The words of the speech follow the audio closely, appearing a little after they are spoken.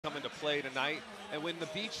come into play tonight. And when the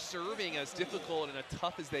beach serving as difficult and as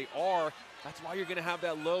tough as they are, that's why you're going to have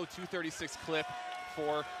that low 236 clip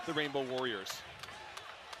for the Rainbow Warriors.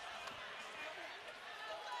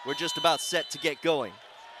 We're just about set to get going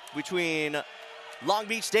between Long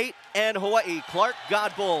Beach State and Hawaii. Clark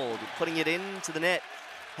Godbold putting it into the net.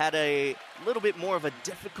 Had a little bit more of a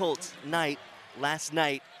difficult night last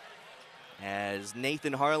night as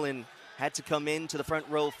Nathan Harlan had to come into the front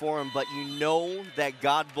row for him, but you know that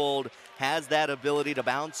Godbold has that ability to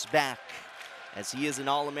bounce back as he is an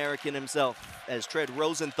All-American himself, as Tread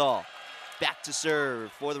Rosenthal back to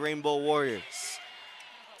serve for the Rainbow Warriors.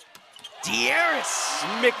 Darius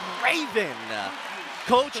McRaven.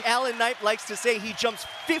 Coach Alan Knipe likes to say he jumps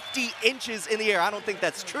 50 inches in the air. I don't think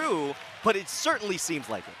that's true, but it certainly seems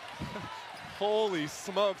like it. Holy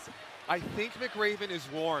smokes. I think McRaven is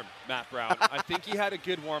warm, Matt Brown. I think he had a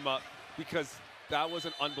good warm-up because that was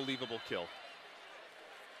an unbelievable kill.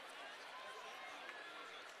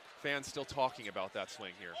 Fans still talking about that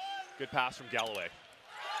swing here. Good pass from Galloway.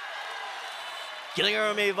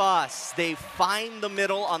 Guilherme Vaz, they find the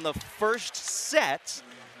middle on the first set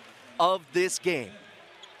of this game.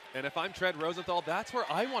 And if I'm Tread Rosenthal, that's where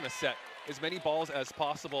I want to set as many balls as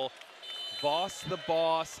possible. Voss the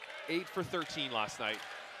boss, 8 for 13 last night.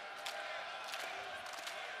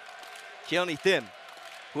 Keone Thim,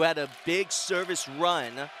 who had a big service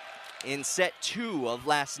run in set 2 of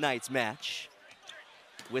last night's match.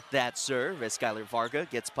 With that serve, as Skylar Varga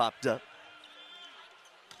gets popped up.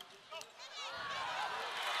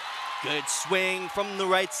 Good swing from the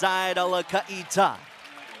right side, Alakaita.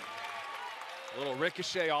 A little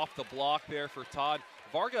ricochet off the block there for Todd.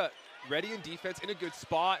 Varga ready in defense, in a good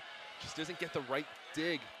spot. Just doesn't get the right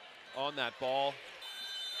dig on that ball.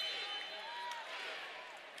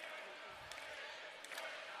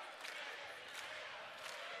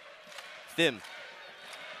 Thim,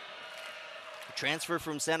 a transfer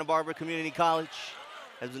from Santa Barbara Community College,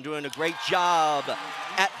 has been doing a great job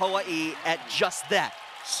at Hawaii at just that,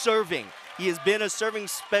 serving. He has been a serving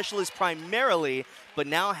specialist primarily, but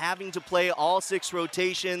now having to play all 6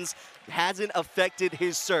 rotations hasn't affected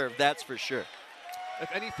his serve, that's for sure. If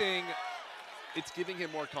anything, it's giving him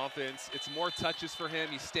more confidence. It's more touches for him.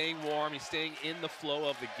 He's staying warm. He's staying in the flow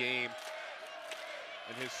of the game.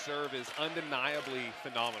 And his serve is undeniably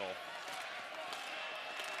phenomenal.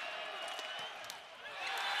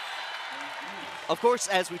 Of course,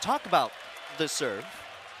 as we talk about the serve,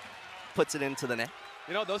 puts it into the net.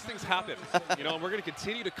 You know, those things happen. You know, and we're going to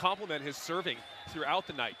continue to compliment his serving throughout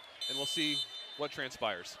the night, and we'll see what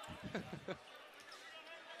transpires.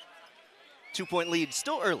 2-point lead,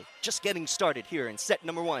 still early, just getting started here in set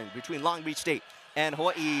number 1 between Long Beach State and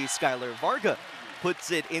Hawaii. Skylar Varga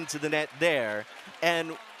puts it into the net there.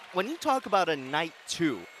 And when you talk about a night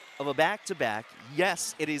 2 of a back-to-back,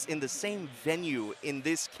 yes, it is in the same venue in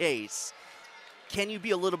this case. Can you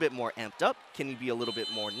be a little bit more amped up? Can you be a little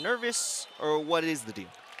bit more nervous? Or what is the deal?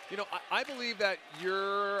 You know, I believe that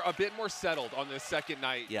you're a bit more settled on this second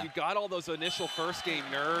night. Yeah. You got all those initial first game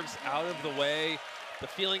nerves out of the way, the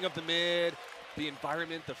feeling of the mid, the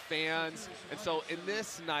environment, the fans. And so in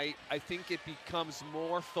this night, I think it becomes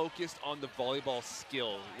more focused on the volleyball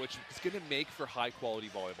skill, which is going to make for high quality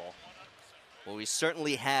volleyball. Well, we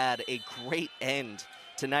certainly had a great end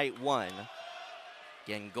to night 1.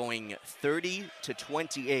 Again, going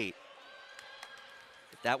 30-28.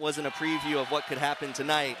 If that wasn't a preview of what could happen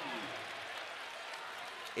tonight,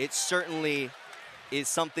 it certainly is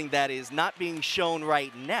something that is not being shown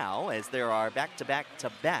right now, as there are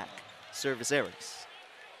back-to-back-to-back service errors.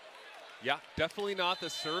 Yeah, definitely not the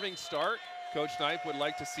serving start Coach Knipe would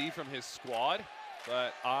like to see from his squad,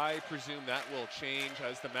 but I presume that will change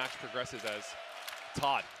as the match progresses, as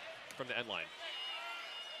Todd from the end line.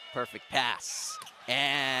 Perfect pass.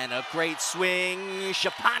 And a great swing.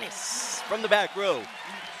 Shapanis from the back row.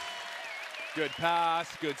 Good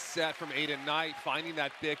pass, good set from Aiden Knight. Finding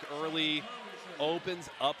that pick early opens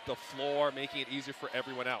up the floor, making it easier for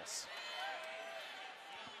everyone else.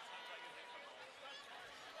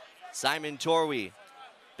 Simon Torwi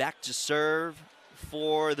back to serve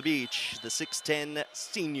for the Beach, the 6'10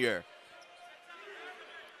 senior.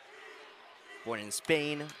 Born in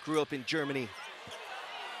Spain, grew up in Germany.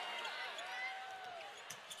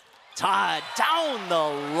 Todd down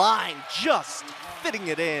the line, just fitting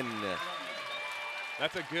it in.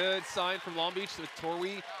 That's a good sign from Long Beach with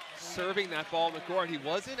Torwi serving that ball in the court. He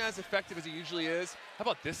wasn't as effective as he usually is. How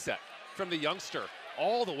about this set from the youngster?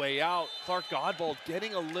 All the way out. Clark Godbold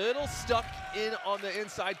getting a little stuck in on the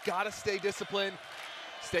inside. Gotta stay disciplined.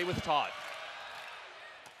 Stay with Todd.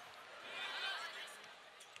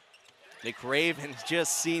 McRaven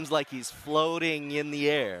just seems like he's floating in the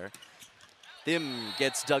air. Thim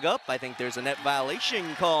gets dug up. I think there's a net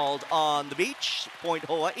violation called on the beach. Point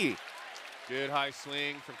Hawaii. Good high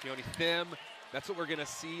swing from Keone Thim. That's what we're going to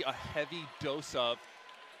see a heavy dose of.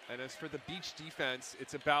 And as for the beach defense,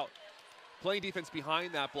 it's about playing defense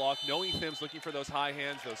behind that block, knowing Thim's looking for those high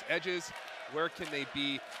hands, those edges. Where can they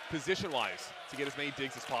be position-wise to get as many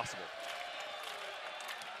digs as possible?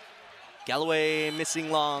 Galloway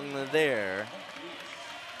missing long there.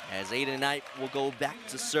 As Aiden Knight will go back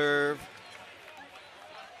to serve.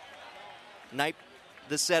 Knight,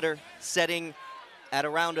 the setter, setting at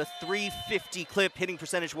around a 350 clip, hitting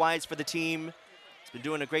percentage-wise for the team. He's been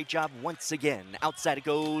doing a great job once again. Outside it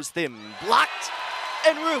goes, Thim, blocked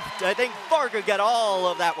and roofed. I think Varga got all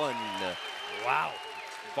of that one. Wow.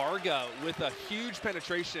 Varga with a huge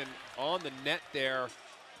penetration on the net there,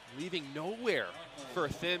 leaving nowhere for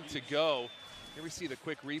Thim to go. Here we see the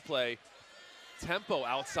quick replay. Tempo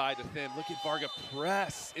outside to Thim. Look at Varga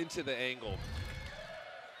press into the angle.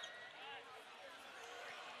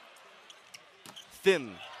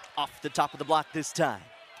 Thim off the top of the block this time.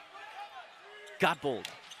 Godbold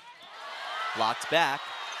blocked back.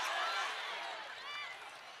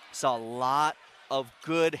 Saw a lot of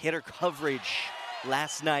good hitter coverage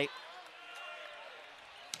last night.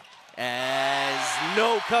 As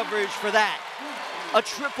no coverage for that. A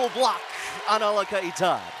triple block on Alakai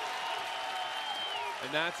Todd.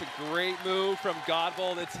 And that's a great move from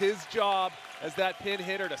Godbold. It's his job as that pin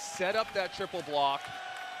hitter to set up that triple block.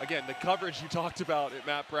 Again, the coverage you talked about at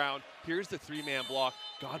Matt Brown. Here's the three-man block.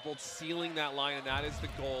 Godbold sealing that line, and that is the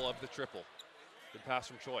goal of the triple. Good pass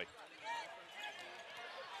from Choi.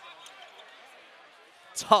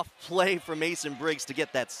 Tough play for Mason Briggs to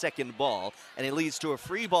get that second ball, and it leads to a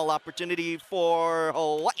free ball opportunity for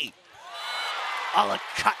Hawaii.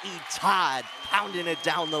 Alakai Todd pounding it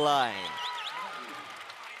down the line.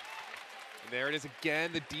 And there it is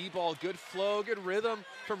again, the D ball, good flow, good rhythm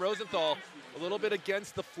from Rosenthal. A little bit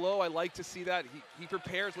against the flow, I like to see that. He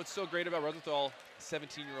prepares. What's so great about Rosenthal,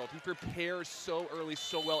 17-year-old, he prepares so early,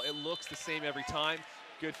 so well. It looks the same every time.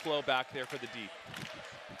 Good flow back there for the D.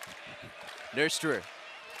 Nursterer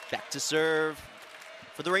back to serve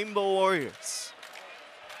for the Rainbow Warriors.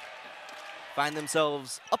 Find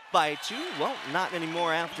themselves up by 2. Well, not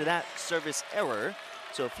anymore after that service error.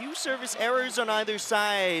 So a few service errors on either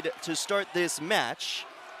side to start this match,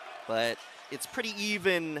 but it's pretty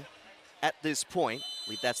even at this point. I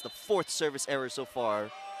believe that's the 4th service error so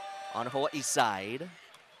far on Hawaii's side.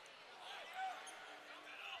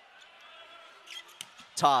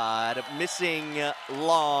 Todd missing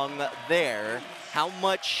long there. How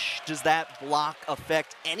much does that block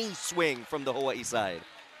affect any swing from the Hawaii side?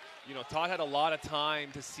 You know, Todd had a lot of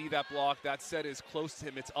time to see that block. That set is close to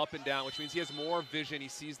him. It's up and down, which means he has more vision. He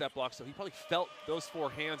sees that block, so he probably felt those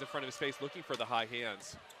 4 hands in front of his face looking for the high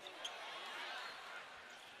hands.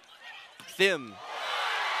 Thim,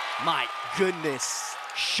 my goodness,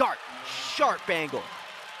 sharp angle.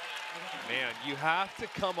 Man, you have to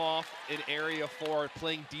come off in area 4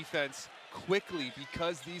 playing defense quickly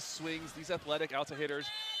because these swings, these athletic outside hitters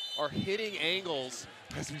are hitting angles,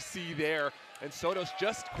 as we see there. And Soto's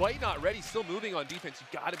just quite not ready, still moving on defense.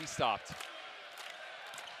 You gotta be stopped.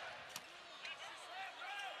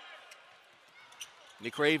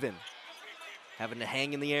 McRaven having to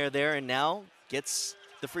hang in the air there, and now gets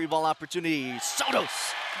the free ball opportunity.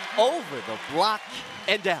 Sotos over the block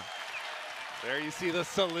and down. There you see the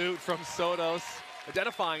salute from Sotos,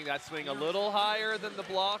 identifying that swing a little higher than the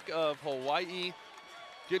block of Hawaii.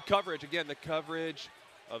 Good coverage, again, the coverage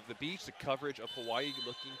of the beach, the coverage of Hawaii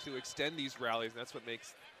looking to extend these rallies, and that's what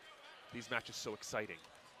makes these matches so exciting.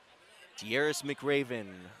 Dearest McRaven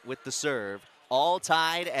with the serve, all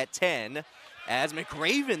tied at 10, as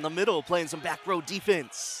McRaven, the middle, playing some back row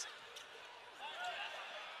defense.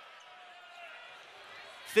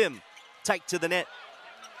 Thim, tight to the net.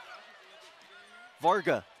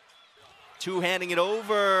 Varga, two-handing it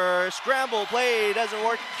over. Scramble play doesn't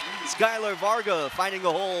work. Skylar Varga finding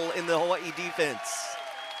a hole in the Hawaii defense.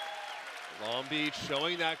 Long Beach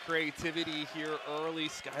showing that creativity here early.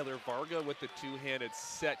 Skylar Varga with the two-handed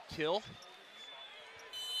set kill.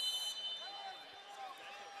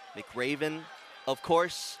 McRaven, of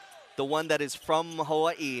course, the one that is from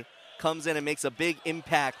Hawaii, comes in and makes a big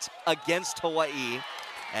impact against Hawaii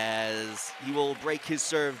as he will break his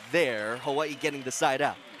serve there. Hawaii getting the side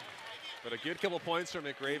out. But a good couple points from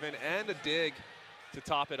McRaven and a dig to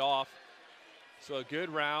top it off. So a good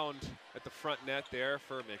round at the front net there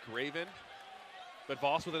for McRaven. But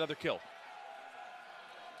Voss with another kill.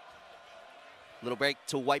 Little break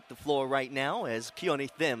to wipe the floor right now as Keone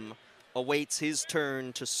Thim awaits his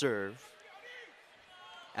turn to serve.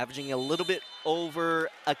 averaging a little bit over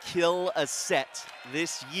a kill a set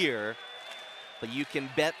this year. But you can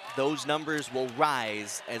bet those numbers will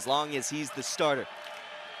rise as long as he's the starter.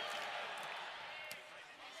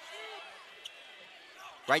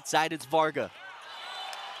 Right side, it's Varga.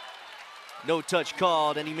 No touch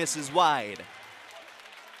called, and he misses wide.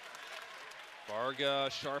 Varga,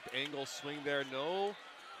 sharp angle swing there. No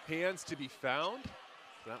hands to be found.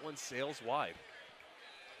 That one sails wide.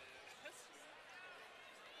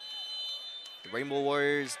 The Rainbow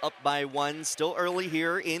Warriors up by 1, still early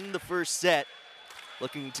here in the first set,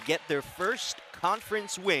 looking to get their first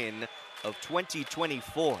conference win of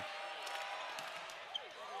 2024.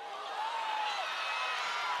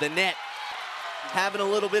 The net having a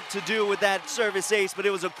little bit to do with that service ace, but it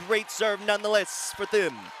was a great serve nonetheless for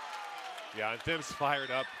Thim. Yeah, and Thim's fired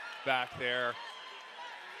up back there.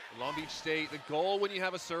 Long Beach State, the goal when you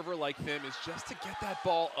have a server like Thim is just to get that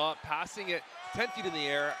ball up, passing it 10 feet in the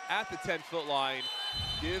air at the 10-foot line.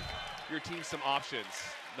 Give your team some options.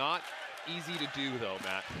 Not easy to do, though,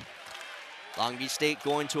 Matt. Long Beach State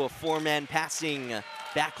going to a 4-man passing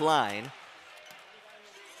back line.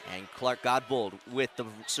 And Clark Godbold with the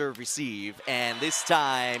serve receive. And this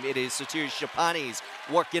time it is Sotir Shapanis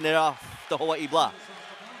working it off the Hawaii block.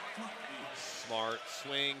 Smart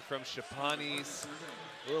swing from Shapanis.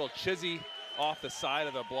 A little chizzy off the side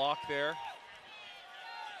of the block there.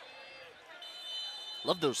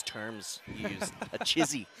 Love those terms used, a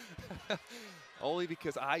chizzy. Only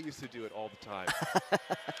because I used to do it all the time.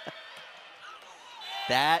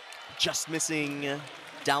 That just missing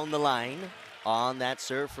down the line on that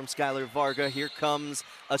serve from Skylar Varga. Here comes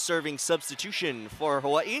a serving substitution for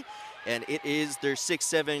Hawaii, and it is their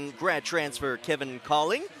 6'7" grad transfer, Kevin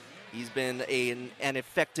Calling. He's been an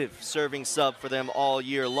effective serving sub for them all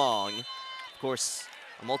year long. Of course,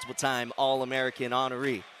 a multiple-time All-American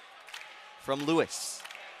honoree from Lewis.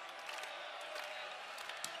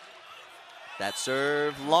 That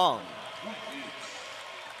serve long.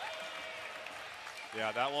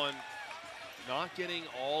 Yeah, that one not getting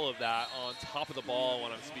all of that on top of the ball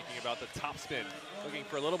when I'm speaking about the top spin. Looking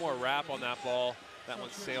for a little more wrap on that ball. That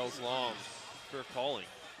one sails long for Calling.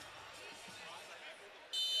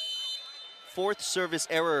 Fourth service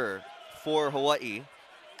error for Hawaii.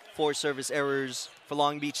 4 service errors for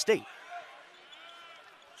Long Beach State.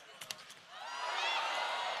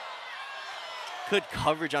 Good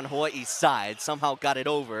coverage on Hawaii's side. Somehow got it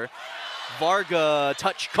over. Varga,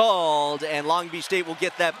 touch called, and Long Beach State will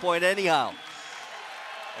get that point anyhow.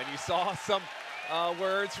 And you saw some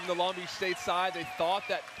words from the Long Beach State side. They thought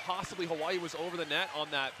that possibly Hawaii was over the net on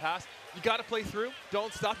that pass. You got to play through.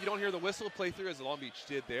 Don't stop. You don't hear the whistle. Play through as the Long Beach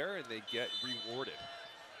did there, and they get rewarded.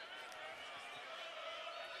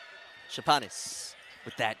 Shapanis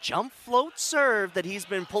with that jump float serve that he's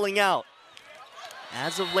been pulling out.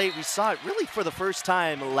 As of late, we saw it really for the first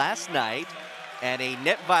time last night, and a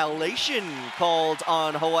net violation called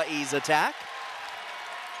on Hawaii's attack.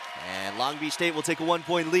 And Long Beach State will take a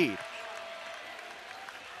 1-point lead.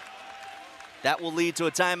 That will lead to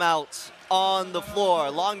a timeout on the floor.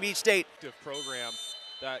 Long Beach State. Program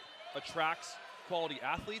that attracts quality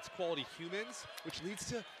athletes, quality humans, which leads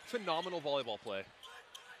to phenomenal volleyball play.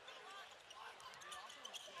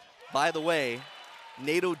 By the way,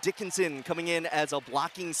 Nato Dickinson coming in as a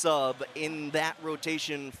blocking sub in that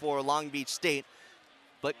rotation for Long Beach State,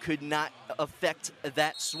 but could not affect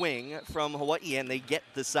that swing from Hawaii, and they get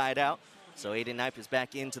the side out. So Aiden Knipe is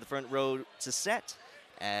back into the front row to set,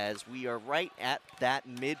 as we are right at that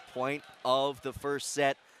midpoint of the first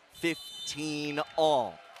set, 15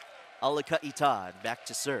 all. Alaka'i Todd back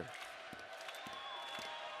to serve.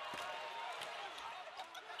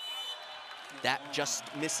 That just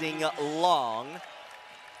missing long.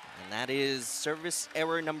 And that is service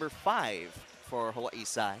error number 5 for Hawaii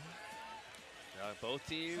side. Both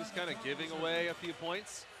teams kind of giving away a few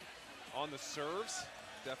points on the serves.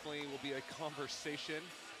 Definitely will be a conversation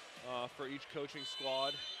for each coaching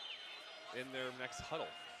squad in their next huddle.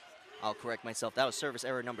 I'll correct myself. That was service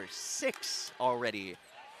error number 6 already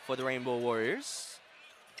for the Rainbow Warriors.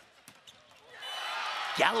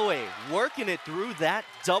 Galloway working it through that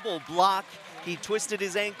double block. He twisted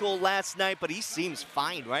his ankle last night, but he seems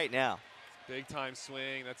fine right now. Big time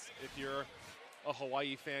swing. That's, if you're a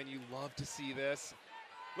Hawaii fan, you love to see this.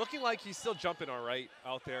 Looking like he's still jumping all right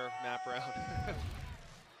out there, Matt Brown.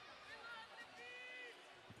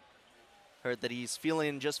 Heard that he's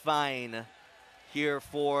feeling just fine here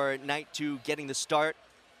for night 2 getting the start.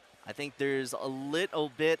 I think there's a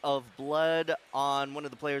little bit of blood on one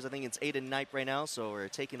of the players. I think it's Aiden Knipe right now, so we're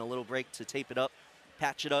taking a little break to tape it up,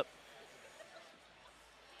 patch it up,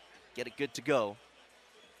 get it good to go.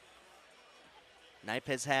 Knipe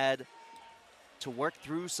has had to work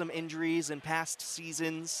through some injuries in past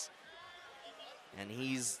seasons, and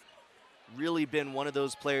he's really been one of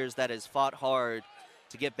those players that has fought hard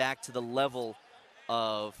to get back to the level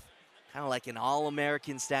of kind of like an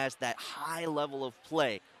All-American status, that high level of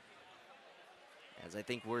play. As I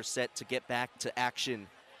think we're set to get back to action.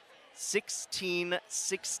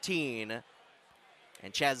 16-16,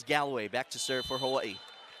 and Chaz Galloway back to serve for Hawaii.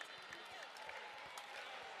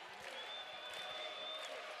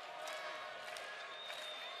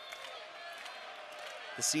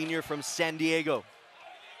 The senior from San Diego.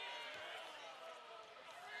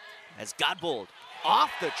 As Godbold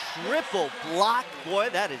off the triple block. Boy,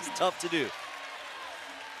 that is tough to do.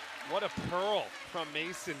 What a pearl from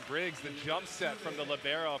Mason Briggs. The jump set from the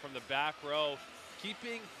libero from the back row,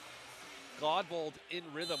 keeping Godbold in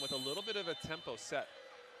rhythm with a little bit of a tempo set.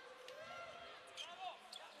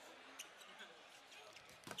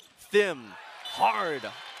 Thim hard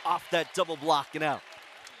off that double block and out.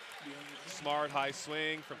 Smart high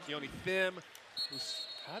swing from Keone Thim, who's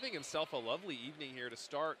having himself a lovely evening here to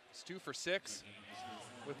start. He's 2 for 6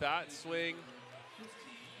 with that swing.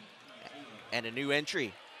 And a new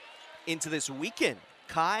entry into this weekend,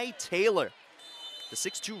 Kai Taylor, the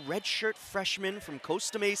 6'2" redshirt freshman from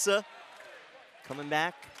Costa Mesa, coming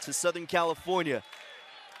back to Southern California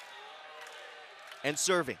and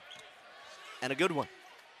serving, and a good one.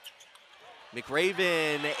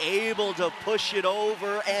 McRaven able to push it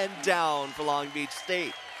over and down for Long Beach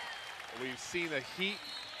State. We've seen the heat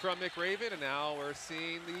from McRaven, and now we're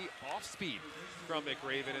seeing the off-speed from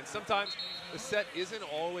McRaven. And sometimes the set isn't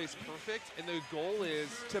always perfect, and the goal is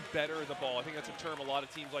to better the ball. I think that's a term a lot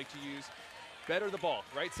of teams like to use. Better the ball.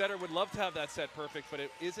 Right setter would love to have that set perfect, but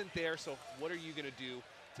it isn't there, so what are you going to do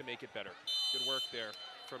to make it better? Good work there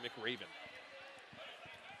from McRaven.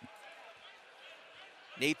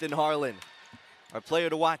 Nathan Harlan, our player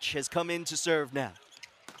to watch, has come in to serve now.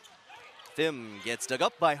 Thim gets dug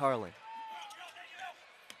up by Harlan.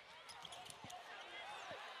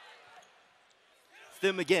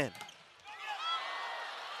 Thim again.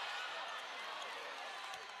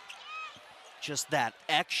 Just that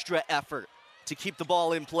extra effort to keep the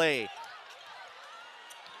ball in play.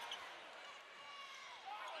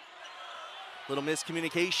 Little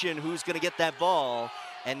miscommunication, who's gonna get that ball?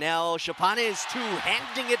 And now Chapanes too,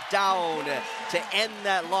 handing it down to end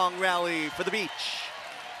that long rally for the Beach.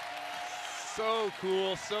 So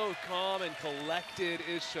cool, so calm and collected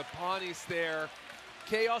is Chapanes there.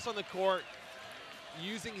 Chaos on the court,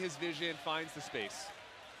 using his vision, finds the space.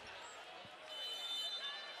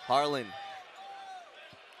 Harlan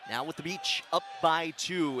now with the Beach up by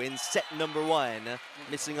 2 in set number 1,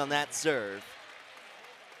 missing on that serve.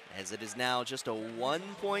 As it is now just a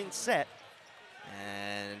 1-point set.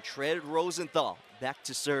 And Tread Rosenthal back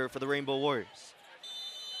to serve for the Rainbow Warriors.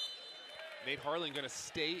 Nate Harlan going to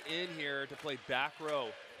stay in here to play back row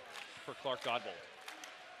for Clark Godbold.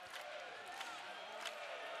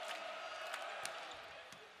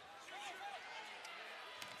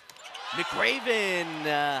 McRaven,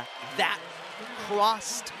 that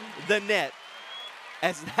crossed the net,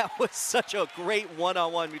 as that was such a great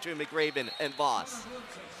one-on-one between McRaven and Voss.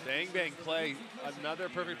 Bang, bang play. Another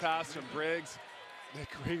perfect pass from Briggs.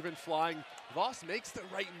 McRaven flying. Voss makes the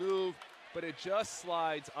right move, but it just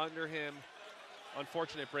slides under him.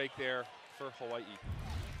 Unfortunate break there for Hawaii.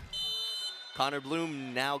 Connor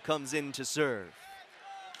Bloom now comes in to serve.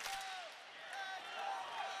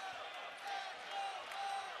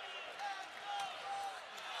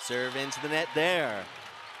 Serve into the net there.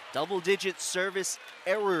 Double-digit service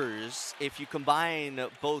errors if you combine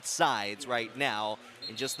both sides right now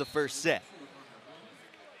in just the first set.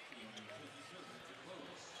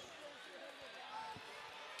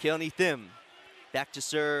 Keone Thim back to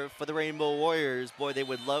serve for the Rainbow Warriors. Boy, they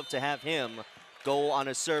would love to have him go on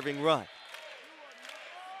a serving run.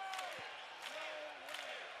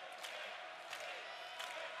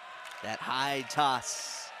 That high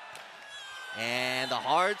toss. And the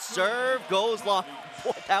hard serve goes long.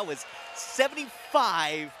 Boy, that was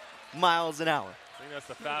 75 miles an hour. I think that's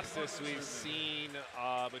the fastest we've seen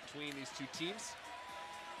between these two teams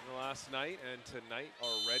in the last night and tonight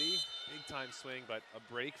already. Big time swing, but a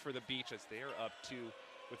break for the Beach as they are up 2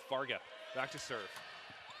 with Varga. Back to serve.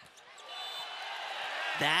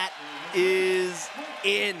 That is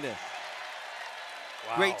in.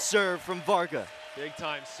 Wow. Great serve from Varga. Big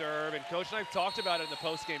time serve, and Coach Knipe talked about it in the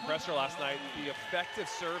post-game presser last night, the effective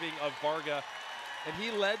serving of Varga, and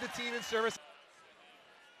he led the team in service.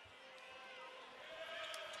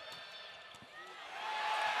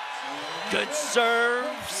 Good serve,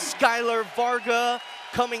 Skylar Varga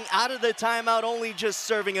coming out of the timeout, only just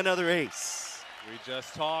serving another ace. We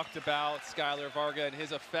just talked about Skylar Varga and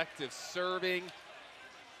his effective serving,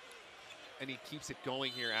 and he keeps it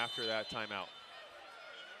going here after that timeout.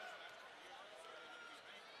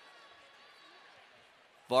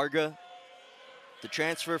 Varga, the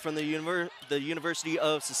transfer from the University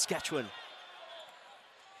of Saskatchewan.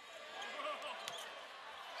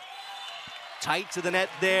 Tight to the net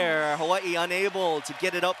there. Hawaii unable to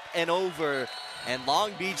get it up and over. And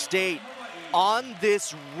Long Beach State on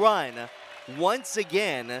this run once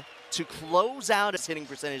again to close out its hitting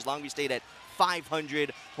percentage. Long Beach State at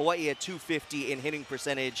 500, Hawaii at 250 in hitting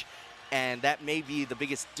percentage. And that may be the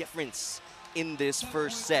biggest difference in this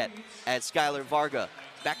first set as Skylar Varga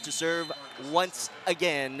back to serve once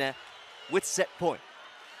again with set point.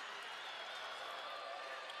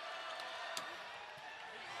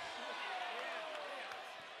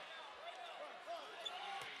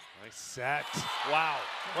 Nice set. Wow,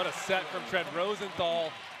 what a set from Trent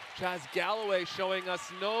Rosenthal. Chaz Galloway showing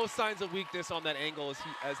us no signs of weakness on that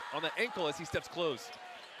ankle as he steps close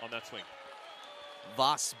on that swing.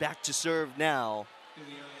 Voss back to serve now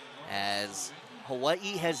as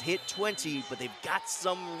Hawaii has hit 20, but they've got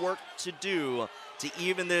some work to do to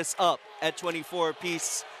even this up at 24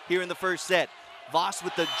 apiece here in the first set. Voss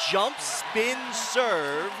with the jump spin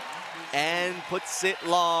serve and puts it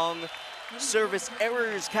long. Service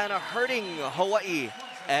errors kind of hurting Hawaii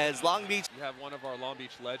as Long Beach. You have one of our Long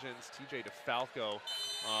Beach legends, TJ DeFalco,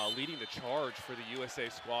 leading the charge for the USA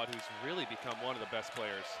squad, who's really become one of the best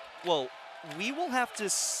players. Well, we will have to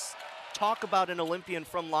talk about an Olympian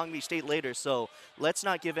from Long Beach State later, so let's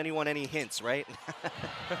not give anyone any hints, right?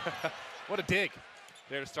 What a dig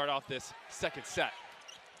there to start off this second set.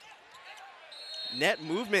 Net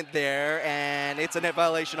movement there, and it's a net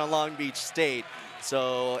violation on Long Beach State,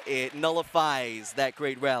 so it nullifies that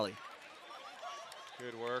great rally.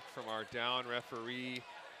 Good work from our down referee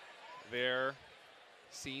there,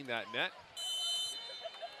 seeing that net.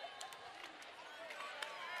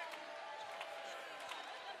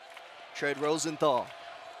 Trent Rosenthal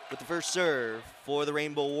with the first serve for the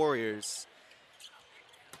Rainbow Warriors.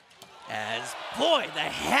 As, boy, the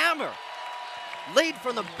hammer laid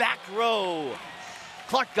from the back row.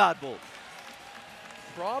 Clark Godbold.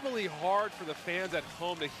 Probably hard for the fans at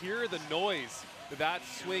home to hear the noise that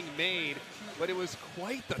swing made, but it was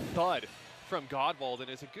quite the thud from Godbold, and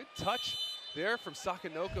it's a good touch there from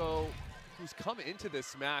Sakanoko, who's come into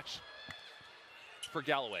this match for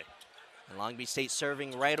Galloway. And Long Beach State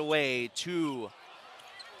serving right away to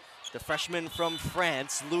the freshman from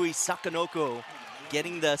France, Louis Sakanoko,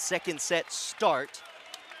 getting the second set start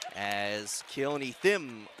as Keone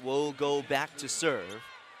Thim will go back to serve.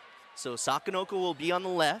 So Sakanoko will be on the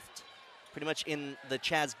left, pretty much in the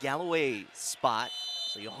Chaz Galloway spot.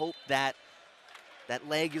 So you hope that that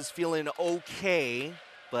leg is feeling okay,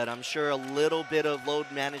 but I'm sure a little bit of load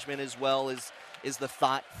management as well is the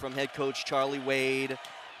thought from head coach Charlie Wade.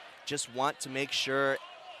 Just want to make sure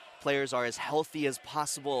players are as healthy as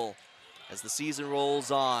possible as the season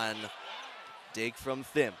rolls on. Dig from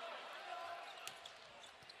Thim.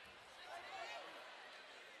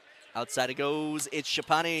 Outside it goes, it's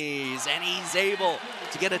Chapanis, and he's able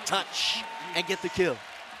to get a touch and get the kill.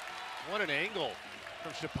 What an angle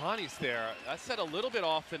from Chapanis there. That set a little bit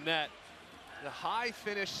off the net. The high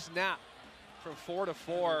finish snap from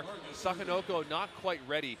 4-4. Sakanoko not quite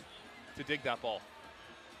ready to dig that ball.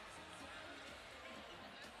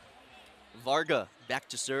 Varga back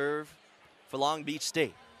to serve for Long Beach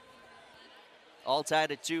State. All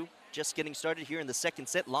tied at 2, just getting started here in the second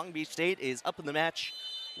set. Long Beach State is up in the match,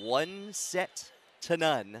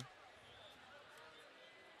 1-0.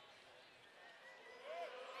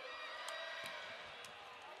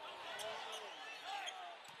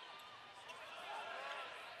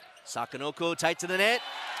 Sakanoko tight to the net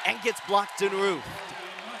and gets blocked and roofed.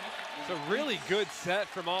 It's a really good set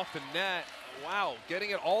from off the net. Wow,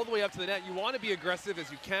 getting it all the way up to the net. You want to be aggressive as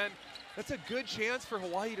you can. That's a good chance for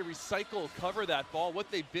Hawaii to recycle, cover that ball. What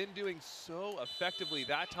they've been doing so effectively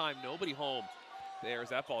that time, nobody home. There's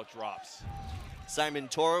that ball drops. Simon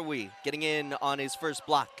Torwi getting in on his first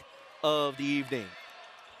block of the evening.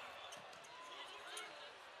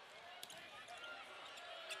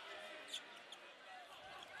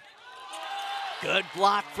 Good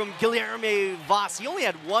block from Guilherme Voss. He only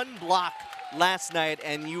had one block last night,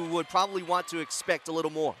 and you would probably want to expect a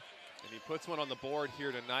little more. And he puts one on the board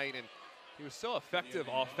here tonight, and he was so effective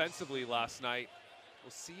offensively last night.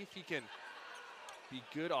 We'll see if he can be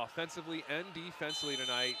good offensively and defensively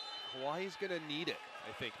tonight. Hawaii's gonna need it,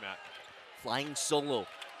 I think, Matt. Flying solo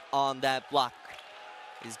on that block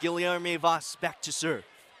is Guilherme Voss back to serve.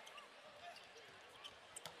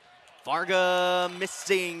 Varga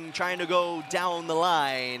missing, trying to go down the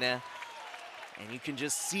line. And you can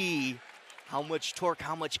just see how much torque,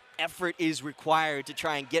 how much effort is required to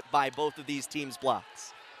try and get by both of these teams'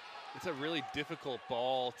 blocks. It's a really difficult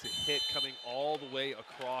ball to hit coming all the way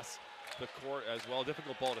across the court as well.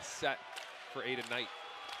 Difficult ball to set for Aiden Knight.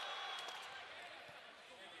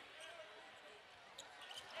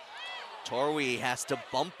 Torwi has to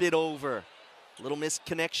bump it over. Little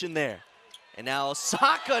misconnection there. And now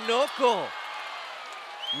Sakanoko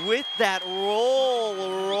with that roll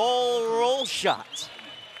shot.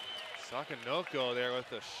 Sakanoko there with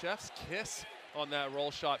the chef's kiss on that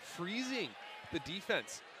roll shot, freezing the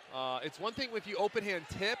defense. It's one thing if you open hand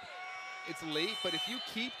tip, it's late, but if you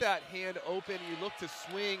keep that hand open, you look to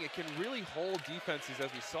swing, it can really hold defenses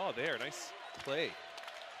as we saw there. Nice play.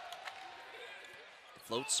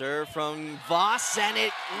 Float serve from Voss, and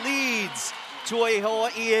it leads to a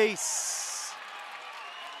Hawaii ace.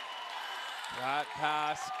 That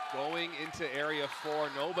pass going into area 4,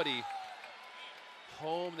 nobody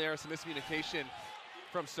home there. Some miscommunication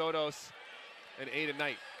from Sotos and Aiden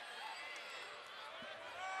Knight.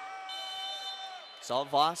 Saw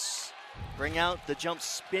Voss bring out the jump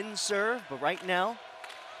spin serve, but right now,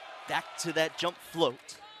 back to that jump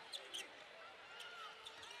float.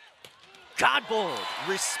 Godbold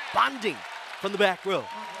responding from the back row.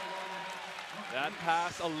 That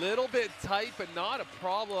pass a little bit tight, but not a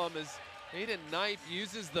problem as Aiden Knight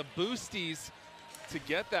uses the boosties to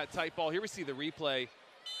get that tight ball. Here we see the replay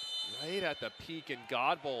right at the peak, and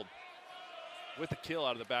Godbold with the kill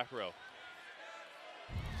out of the back row.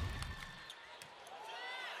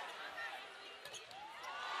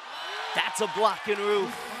 That's a block and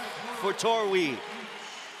roof for Torwi.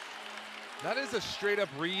 That is a straight up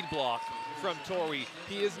read block from Torwi.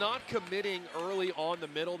 He is not committing early on the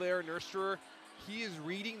middle there, Nurserer. He is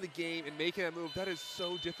reading the game and making that move. That is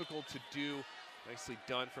so difficult to do. Nicely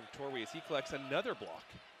done from Torwi as he collects another block.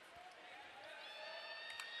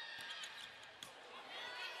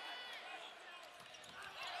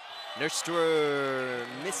 Nurserer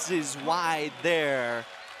misses wide there.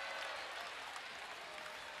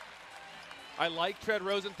 I like Tread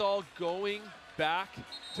Rosenthal going back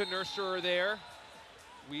to Nurserer there.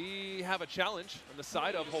 We have a challenge on the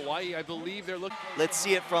side of Hawaii. I believe they're looking. Let's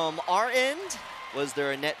see it from our end. Was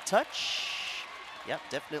there a net touch? Yep,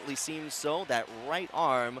 definitely seems so. That right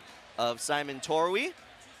arm of Simon Torwi,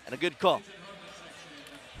 and a good call.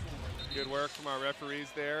 Good work from our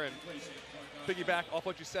referees there. And piggyback off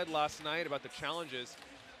what you said last night about the challenges.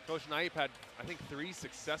 Coach Knipe had, I think, 3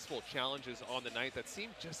 successful challenges on the night that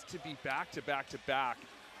seemed just to be back to back to back.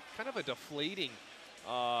 Kind of a deflating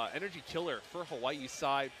energy killer for Hawaii's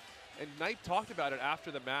side. And Knipe talked about it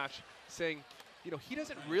after the match, saying, you know, he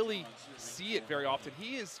doesn't really see it very often.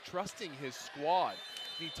 He is trusting his squad.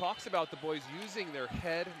 And he talks about the boys using their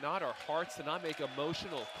head, not our hearts, to not make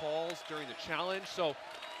emotional calls during the challenge. So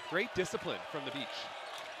great discipline from the beach.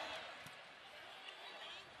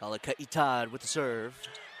 Kalakaitad with the serve.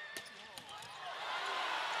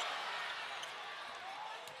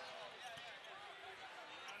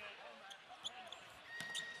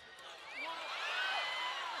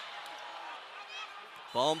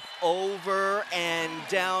 Bump over and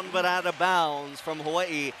down, but out of bounds from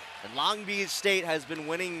Hawaii. And Long Beach State has been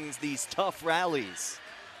winning these tough rallies.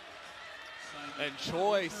 And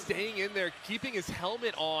Choi staying in there, keeping his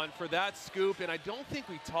helmet on for that scoop. And I don't think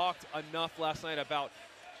we talked enough last night about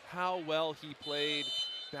how well he played,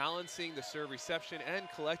 balancing the serve reception and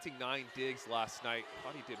collecting 9 digs last night.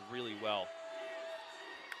 Thought he did really well.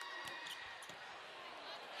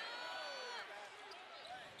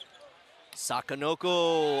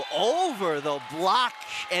 Sakanoko over the block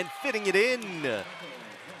and fitting it in. And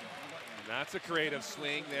that's a creative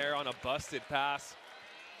swing there on a busted pass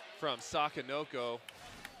from Sakanoko.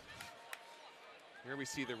 Here we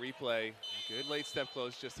see the replay. Good late step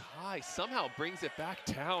close, just high. Somehow brings it back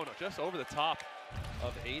down just over the top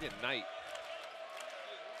of Aiden Knight.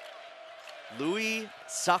 Louis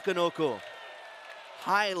Sakanoko,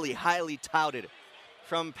 highly, highly touted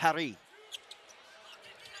from Paris.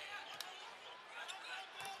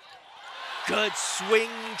 Good swing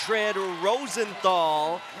tread,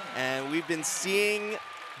 Rosenthal. And we've been seeing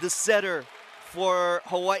the setter for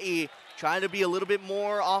Hawaii trying to be a little bit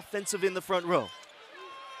more offensive in the front row.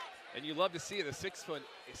 And you love to see it, a 6'8"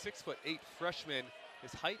 freshman,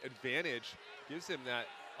 his height advantage gives him that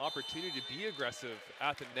opportunity to be aggressive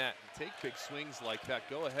at the net and take big swings like that.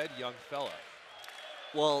 Go ahead, young fella.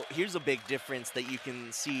 Well, here's a big difference that you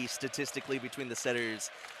can see statistically between the setters.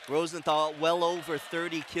 Rosenthal, well over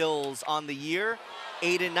 30 kills on the year.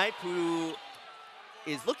 Aiden Knight, who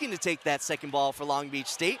is looking to take that second ball for Long Beach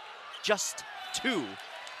State, just 2.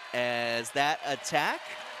 As that attack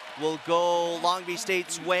will go Long Beach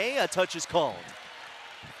State's way. A touch is called.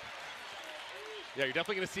 Yeah, you're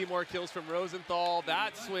definitely going to see more kills from Rosenthal.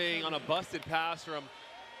 That swing on a busted pass from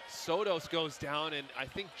Sotos goes down, and I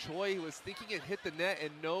think Choi was thinking it hit the net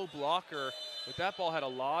and no blocker, but that ball had a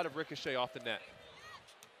lot of ricochet off the net.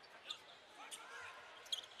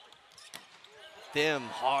 Thim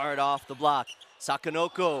hard off the block.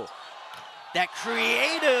 Sakanoko. That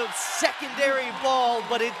creative secondary ball,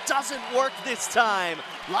 but it doesn't work this time.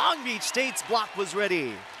 Long Beach State's block was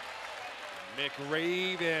ready.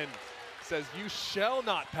 McRaven says, "You shall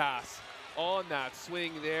not pass" on that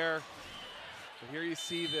swing there. But here you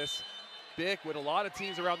see this Bick, what a lot of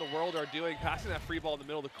teams around the world are doing, passing that free ball in the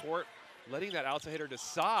middle of the court, letting that outside hitter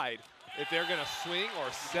decide if they're going to swing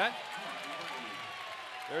or set.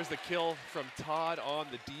 There's the kill from Todd on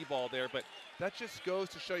the D ball there, but that just goes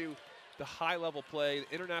to show you the high-level play,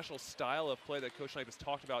 the international style of play that Coach Knipe has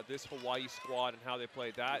talked about, this Hawaii squad and how they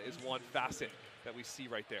play. That is one facet that we see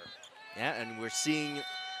right there. Yeah, and we're seeing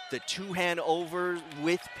the two-hand over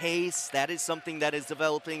with pace. That is something that is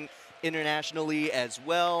developing internationally as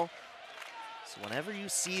well. So whenever you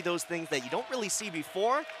see those things that you don't really see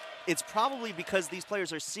before, it's probably because these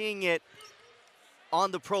players are seeing it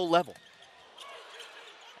on the pro level.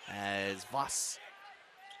 As Voss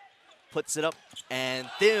puts it up, and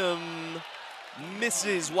Thim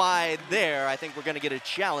misses wide there. I think we're going to get a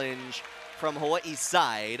challenge from Hawaii's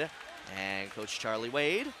side. And Coach Charlie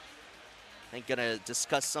Wade, I think, going to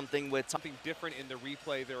discuss something with... Something different in the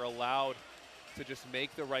replay. They're allowed to just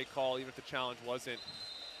make the right call, even if the challenge wasn't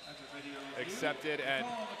accepted. And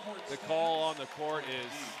the call on the court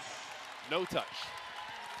is no touch.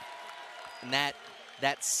 And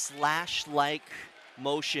that slash-like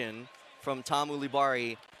motion from Tom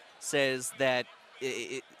Ulibari says that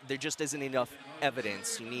there just isn't enough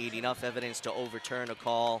evidence. You need enough evidence to overturn a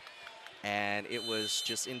call, and it was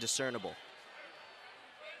just indiscernible.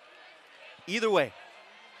 Either way,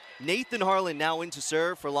 Nathan Harlan now in to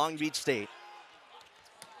serve for Long Beach State.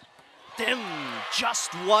 Thim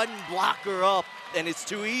just one blocker up, and it's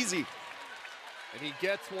too easy. And he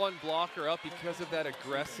gets one blocker up because of that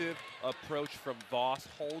aggressive approach from Voss,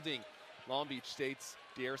 holding Long Beach State's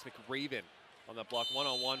Darius McRaven on that block,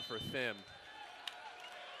 one-on-one for Thim.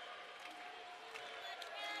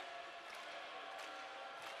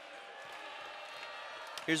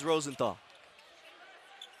 Here's Rosenthal.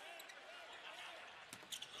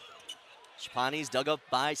 Shipani's dug up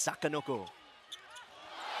by Sakanoko.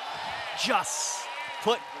 Just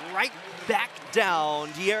put right back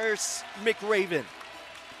down, Darius McRaven.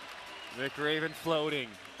 McRaven floating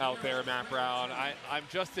out there, Matt Brown. I'm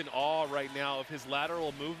just in awe right now of his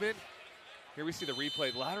lateral movement. Here we see the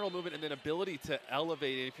replay, lateral movement and then ability to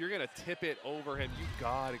elevate it. If you're gonna tip it over him, you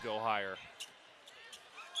gotta go higher.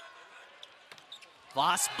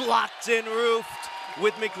 Voss blocked and roofed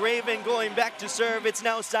with McRaven going back to serve. It's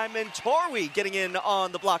now Simon Torwey getting in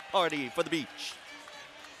on the block party for the Beach.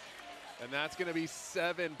 And that's gonna be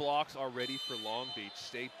 7 blocks already for Long Beach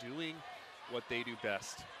State, doing what they do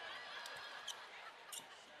best.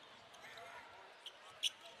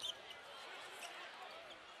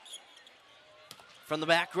 From the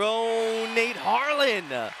back row, Nate Harlan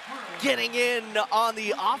getting in on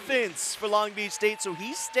the offense for Long Beach State. So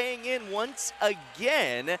he's staying in once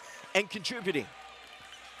again and contributing.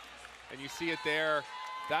 And you see it there.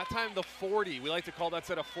 That time the 40, we like to call that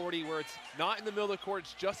set a 40, where it's not in the middle of the court,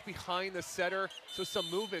 it's just behind the setter. So some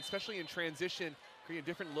movement, especially in transition, creating a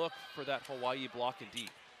different look for that Hawaii block and D.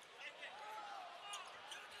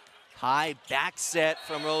 High back set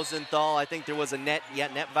from Rosenthal. I think there was a net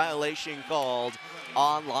violation called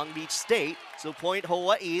on Long Beach State. So point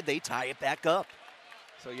Hawaii, they tie it back up.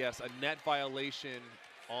 So yes, a net violation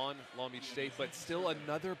on Long Beach State, but still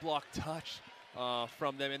another block touch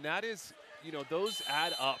from them. And that is, you know, those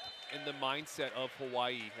add up in the mindset of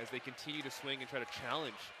Hawaii as they continue to swing and try to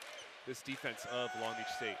challenge this defense of Long Beach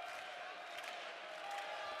State.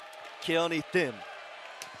 Keone Thim.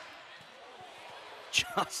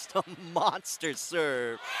 Just a monster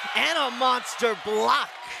serve and a monster block.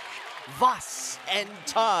 Voss and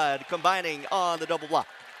Todd combining on the double block.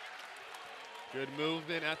 Good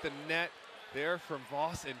movement at the net there from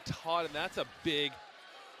Voss and Todd, and that's a big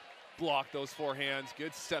block, those forehands.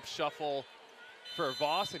 Good step shuffle for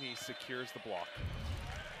Voss, and he secures the block.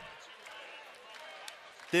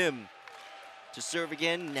 Thim to serve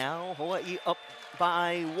again. Now Hawaii up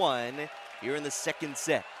by 1 here in the second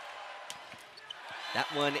set. That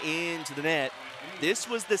one into the net. This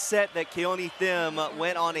was the set that Keone Thim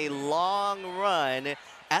went on a long run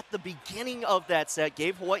at the beginning of that set,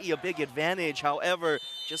 gave Hawaii a big advantage. However,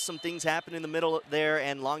 just some things happened in the middle there,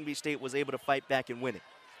 and Long Beach State was able to fight back and win it.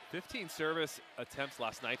 15 service attempts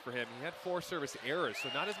last night for him. He had 4 service errors, so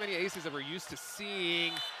not as many aces as we're used to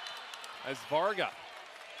seeing, as Varga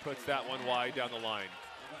puts that one wide down the line.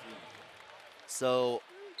 So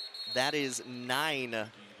that is 9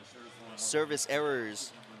 service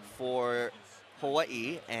errors for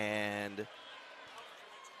Hawaii and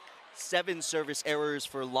 7 service errors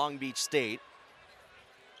for Long Beach State,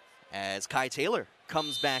 as Kai Taylor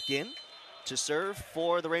comes back in to serve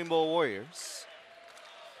for the Rainbow Warriors.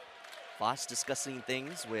 Voss discussing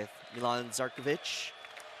things with Milan Zarkovic.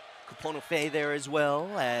 Kupono-Fe there as well,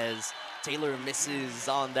 as Taylor misses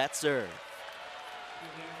on that serve.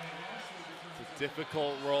 It's a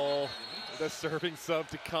difficult role, the serving sub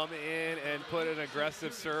to come in and put an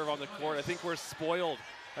aggressive serve on the court. I think we're spoiled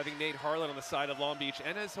having Nate Harlan on the side of Long Beach,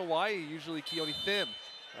 and as Hawaii, usually Keone Thim,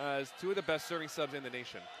 as 2 of the best serving subs in the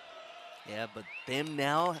nation. Yeah, but them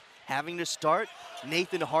now having to start,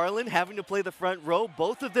 Nathan Harlan having to play the front row,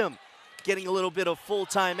 both of them getting a little bit of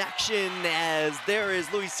full-time action, as there is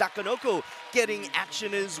Luis Sakanoko getting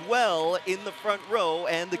action as well in the front row,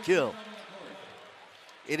 and the kill.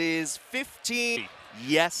 It is 15.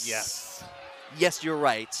 Yes. Yes. Yes, you're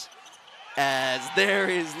right. As there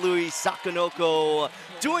is Luis Sakanoko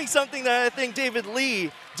doing something that I think David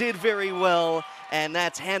Lee did very well, and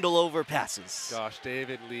that's handle over passes. Gosh,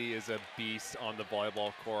 David Lee is a beast on the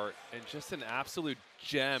volleyball court, and just an absolute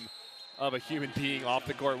gem of a human being off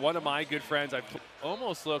the court. One of my good friends,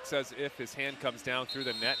 almost looks as if his hand comes down through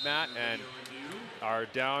the net mat, and our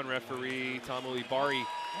down referee, Tom Ulibari,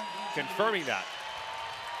 confirming that.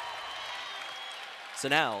 So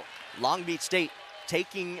now, Long Beach State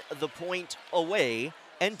taking the point away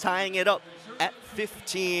and tying it up at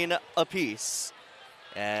 15 apiece,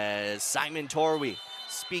 as Simon Torwey,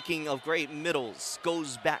 speaking of great middles,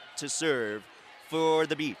 goes back to serve for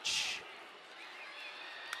the Beach.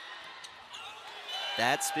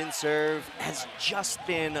 That spin serve has just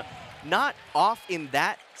been not off in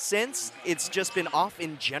that sense, it's just been off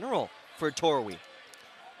in general for Torwey.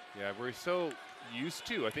 Yeah, we're so used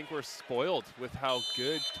to, I think we're spoiled with how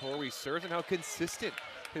good Torwey serves and how consistent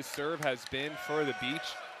his serve has been for the Beach.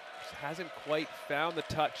 Just hasn't quite found the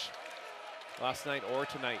touch last night or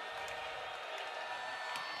tonight.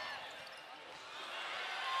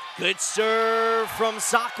 Good serve from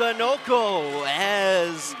Sakanoko,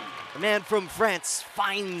 as the man from France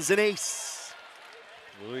finds an ace.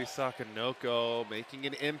 Luis Sakanoko making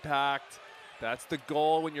an impact. That's the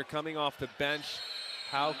goal when you're coming off the bench.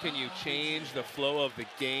 How can you change the flow of the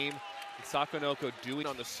game? And Sakanoko doing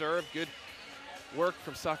on the serve. Good work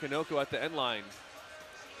from Sakanoko at the end line.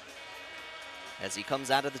 As he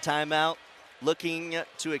comes out of the timeout, looking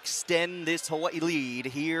to extend this Hawaii lead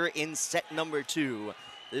here in set number 2.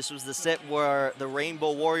 This was the set where the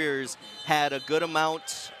Rainbow Warriors had a good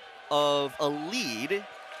amount of a lead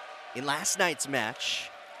in last night's match.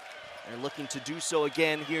 They're looking to do so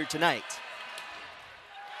again here tonight.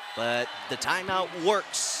 But the timeout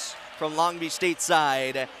works from Long Beach State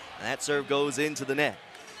side, and that serve goes into the net.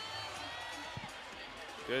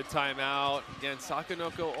 Good timeout. Again,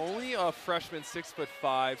 Sakanoko, only a freshman,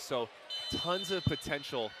 6'5", so tons of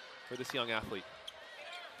potential for this young athlete.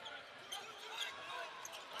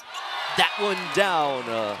 That one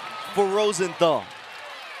down for Rosenthal.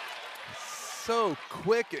 So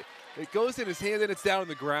quick. It goes in his hand and it's down on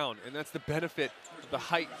the ground, and that's the benefit of the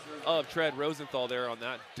height of Tread Rosenthal there on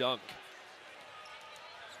that dunk.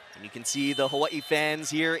 And you can see the Hawaii fans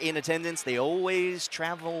here in attendance. They always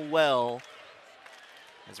travel well,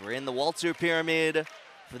 as we're in the Walter Pyramid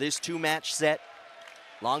for this 2-match set.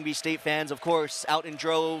 Long Beach State fans, of course, out in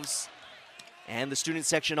droves, and the student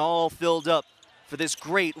section all filled up for this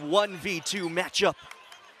great 1v2 matchup.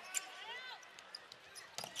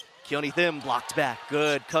 Keone Thim blocked back,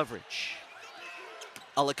 good coverage.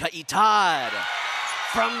 Alakai Todd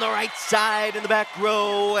from the right side in the back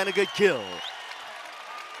row, and a good kill.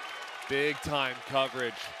 Big time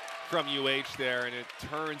coverage from UH there, and it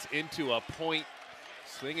turns into a point.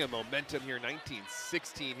 Swing of momentum here,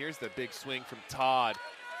 19-16. Here's the big swing from Todd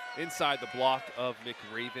inside the block of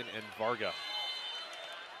McRaven and Varga.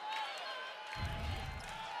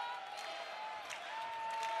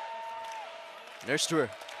 Nurster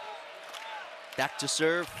back to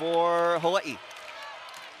serve for Hawaii.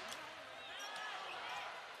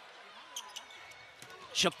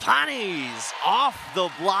 Chapani's off the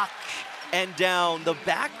block and down. The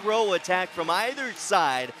back row attack from either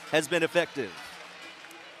side has been effective.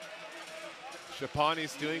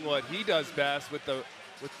 Chapani's doing what he does best with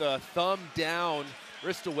the thumb down,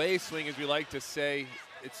 wrist away swing, as we like to say.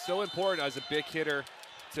 it's so important as a big hitter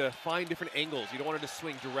to find different angles. You don't want it to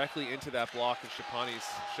swing directly into that block, and Shapani's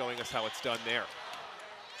showing us how it's done there.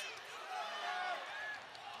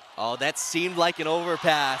 Oh, that seemed like an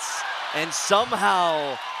overpass, and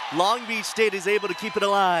somehow Long Beach State is able to keep it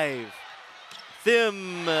alive.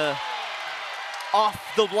 Thim off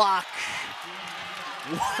the block.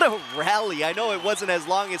 What a rally. I know it wasn't as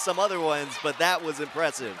long as some other ones, but that was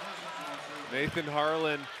impressive. Nathan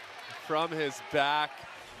Harlan from his back.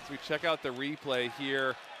 As we check out the replay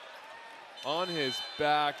here, on his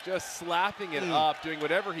back, just slapping it up, doing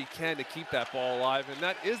whatever he can to keep that ball alive. And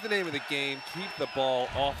that is the name of the game, keep the ball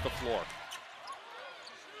off the floor.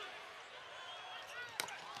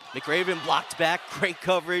 McRaven blocked back, great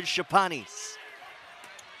coverage, Shapani's.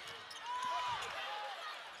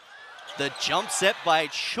 The jump set by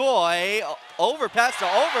Choi, overpass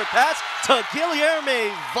to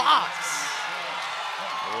Guilherme Voss.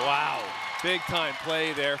 Wow, big time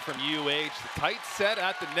play there from UH. The tight set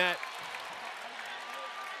at the net.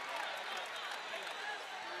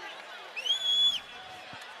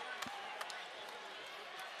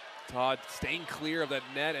 Todd staying clear of that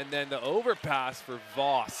net, and then the overpass for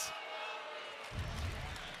Voss.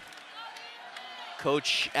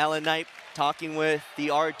 Coach Alan Knight talking with the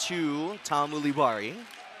R2, Tom Ulibari.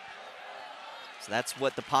 So that's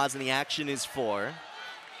what the pause in the action is for.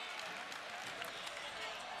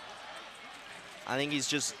 I think he's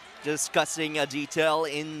just discussing a detail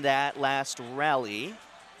in that last rally.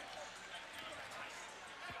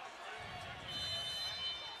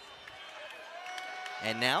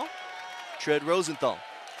 And now, Tread Rosenthal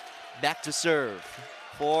back to serve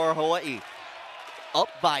for Hawaii. Up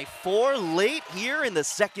by 4 late here in the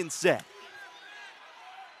second set.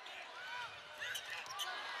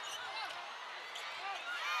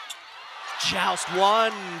 Joust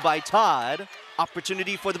won by Todd.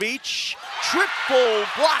 Opportunity for the beach. Triple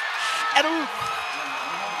block and a roof.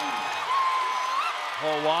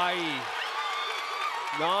 Hawaii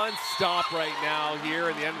non-stop right now here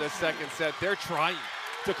in the end of the second set. They're trying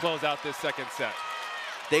to close out this second set.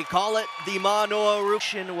 They call it the Manoa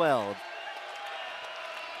Russian Weld.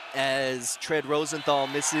 As Tread Rosenthal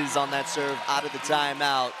misses on that serve out of the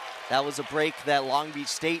timeout. That was a break that Long Beach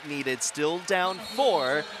State needed. Still down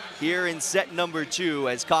 4 here in set number 2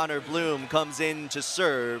 as Connor Bloom comes in to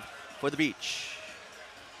serve for the beach.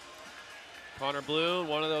 Connor Bloom,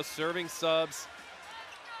 one of those serving subs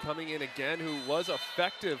coming in again, who was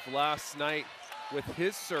effective last night with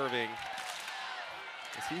his serving,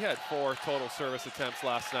 as he had 4 total service attempts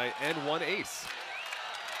last night and 1 ace.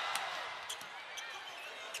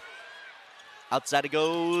 Outside it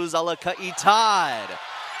goes, Alakai Todd.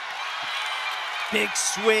 Big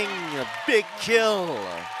swing, big kill.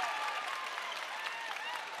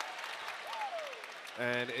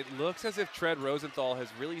 And it looks as if Tread Rosenthal has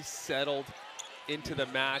really settled into the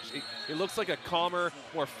match. It looks like a calmer,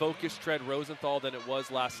 more focused Tread Rosenthal than it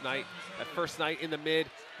was last night. That first night in the mid,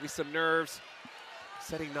 with some nerves.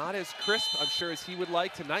 Setting not as crisp, I'm sure, as he would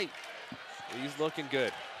like tonight. He's looking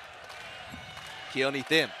good. Keone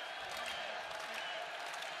Thim.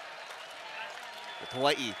 With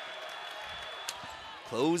Hawaii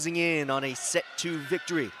closing in on a set 2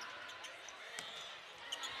 victory.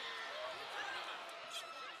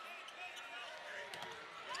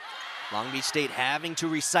 Long Beach State having to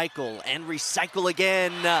recycle and recycle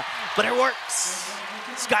again, but it works.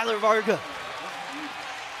 Skylar Varga.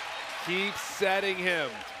 Keep setting him.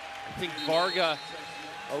 I think Varga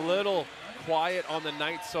a little quiet on the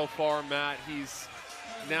night so far, Matt. He's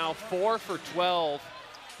now 4 for 12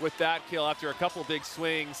 with that kill after a couple big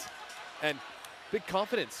swings, and big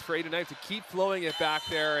confidence for Aiden Knight to keep flowing it back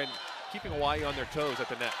there and keeping Hawaii on their toes at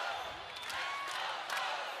the net.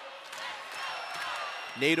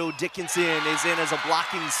 Nato Dickinson is in as a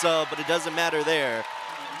blocking sub, but it doesn't matter there.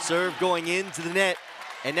 Serve going into the net,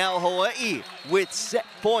 and now Hawaii with set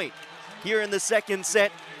point here in the second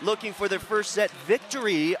set, looking for their first set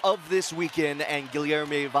victory of this weekend, and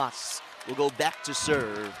Guilherme Voss will go back to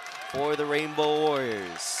serve for the Rainbow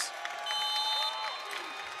Warriors.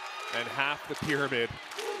 And half the pyramid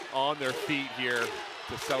on their feet here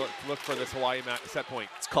to look for this Hawaii set point.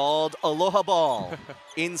 It's called Aloha Ball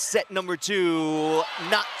in set number 2.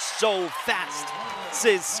 Not so fast,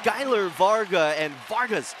 says Skylar Varga, and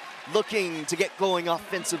Varga's looking to get going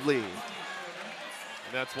offensively.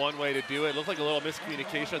 And that's one way to do it. Looked like a little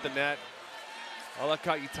miscommunication at the net.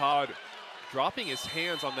 Alakai Todd dropping his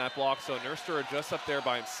hands on that block, so Nurster just up there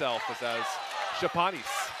by himself as Shapani's.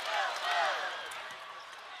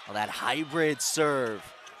 Well, that hybrid serve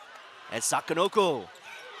as Sakanoko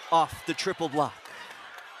off the triple block.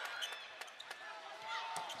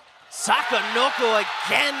 Sakanoko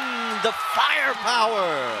again, the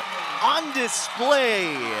firepower on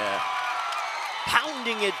display.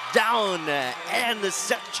 Pounding it down, and the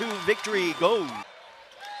set 2 victory goes.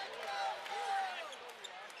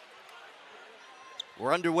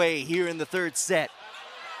 We're underway here in the 3rd set.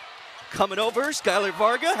 Coming over, Skylar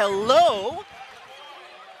Varga, hello.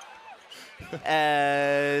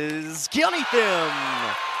 As Keone Thim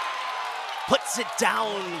puts it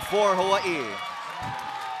down for Hawaii.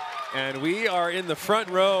 And we are in the front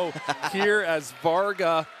row here as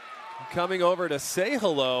Varga coming over to say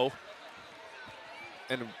hello.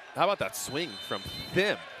 And how about that swing from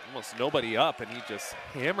Thim? Almost nobody up, and he just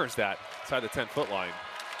hammers that inside the 10-foot line.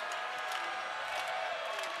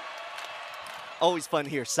 Always fun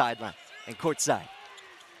here, sideline and courtside.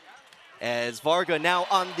 As Varga now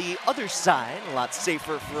on the other side, a lot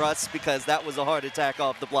safer for us because that was a hard attack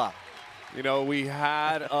off the block. You know, we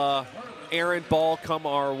had errant ball come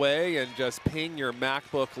our way and just ping your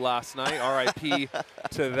MacBook last night. RIP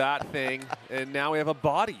to that thing. And now we have a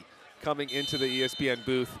body coming into the ESPN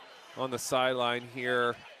booth on the sideline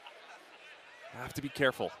here. Have to be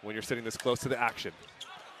careful when you're sitting this close to the action.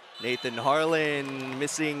 Nathan Harlan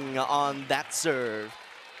missing on that serve.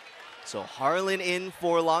 So Harlan in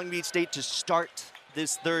for Long Beach State to start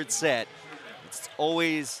this 3rd set. It's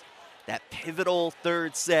always that pivotal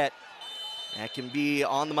 3rd set that can be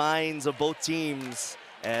on the minds of both teams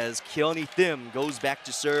as Keone Thim goes back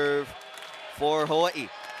to serve for Hawaii.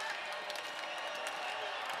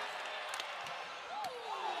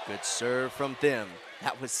 Good serve from Thim.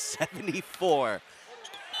 That was 74.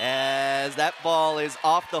 As that ball is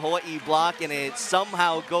off the Hawaii block and it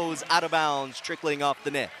somehow goes out of bounds, trickling off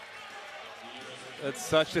the net. It's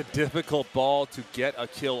such a difficult ball to get a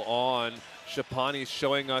kill on. Shapani's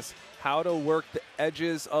showing us how to work the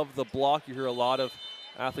edges of the block. You hear a lot of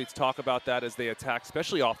athletes talk about that as they attack,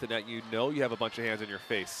 especially off the net. You know you have a bunch of hands in your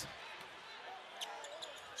face.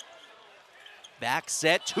 Back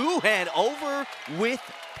set, 2-hand over with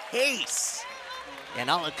pace. And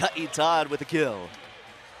Alaka'i Todd with a kill.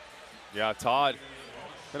 Yeah, Todd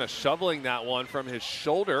kind of shoveling that one from his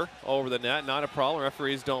shoulder over the net. Not a problem.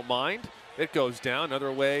 Referees don't mind. It goes down.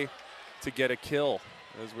 Another way to get a kill,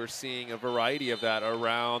 as we're seeing a variety of that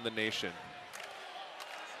around the nation.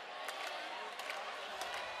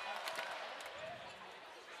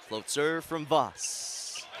 Float serve from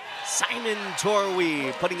Voss. Simon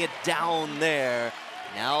Torwey putting it down there.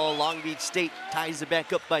 Now Long Beach State ties it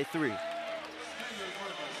back up by 3.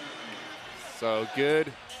 So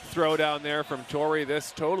good throw down there from Torrey.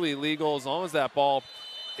 This totally legal as long as that ball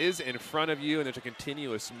is in front of you and there's a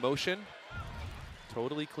continuous motion.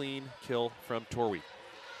 Totally clean kill from Torrey.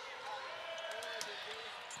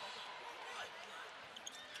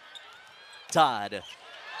 Todd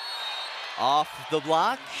off the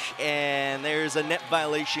block, and there's a net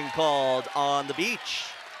violation called on the beach.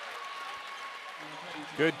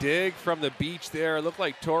 Good dig from the beach there. It looked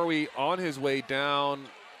like Torrey on his way down,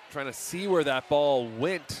 trying to see where that ball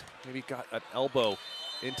went. Maybe got an elbow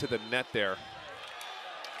into the net there.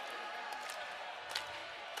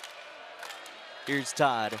 Here's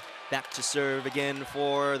Todd back to serve again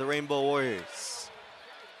for the Rainbow Warriors.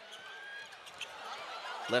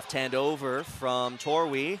 Left hand over from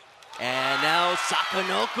Torwey. And now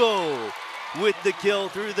Sakanoko with the kill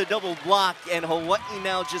through the double block, and Hawaii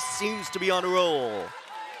now just seems to be on a roll.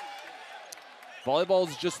 Volleyball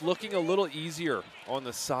is just looking a little easier on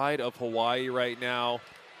the side of Hawaii right now.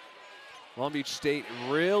 Long Beach State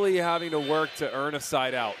really having to work to earn a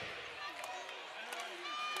side out.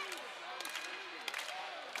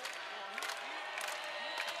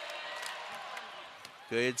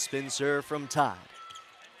 Good spin serve from Todd.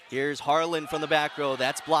 Here's Harlan from the back row.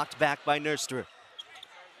 That's blocked back by Nurster.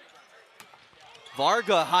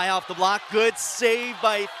 Varga high off the block. Good save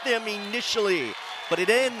by Thim initially, but it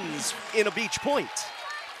ends in a beach point.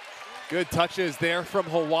 Good touches there from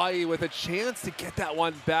Hawaii with a chance to get that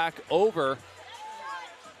one back over.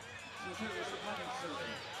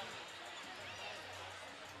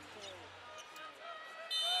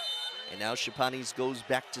 And now Shapanis goes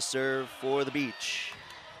back to serve for the beach.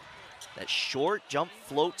 That short jump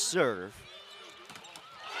float serve.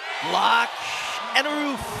 Block and a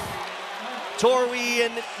roof. Torwey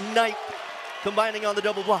and Knipe combining on the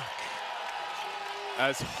double block.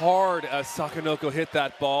 As hard as Sakanoko hit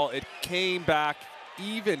that ball, it came back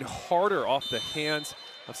even harder off the hands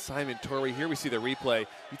of Simon Torwey. Here we see the replay.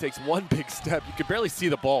 He takes one big step. You can barely see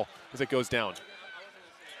the ball as it goes down.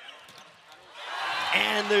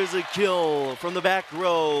 And there's a kill from the back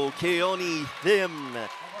row. Keone Thim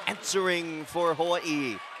answering for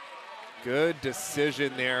Hawaii. Good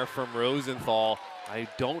decision there from Rosenthal. I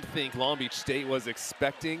don't think Long Beach State was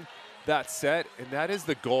expecting that set, and that is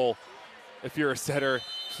the goal. If you're a setter,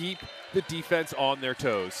 keep the defense on their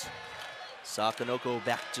toes. Sakanoko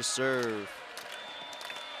back to serve.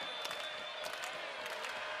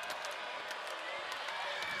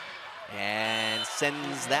 And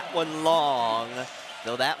sends that one long,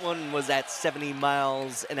 though that one was at 70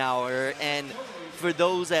 miles an hour. And for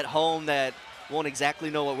those at home that won't exactly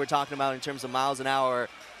know what we're talking about in terms of miles an hour,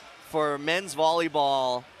 for men's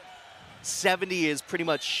volleyball, 70 is pretty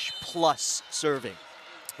much plus serving.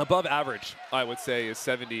 Above average, I would say, is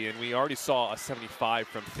 70, and we already saw a 75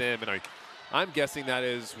 from Thim, and I'm guessing that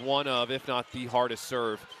is one of, if not the hardest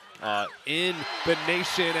serve in the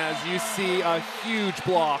nation, as you see a huge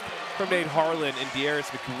block from Nate Harlan and Darius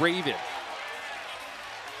McRaven.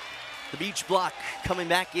 The beach block coming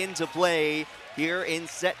back into play here in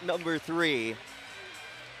set number 3.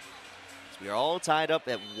 So we are all tied up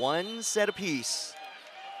at 1 set apiece.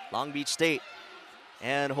 Long Beach State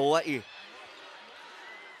and Hawaii.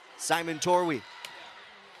 Simon Torwey.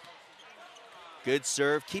 Good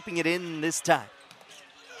serve, keeping it in this time.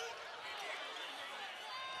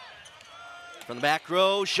 From the back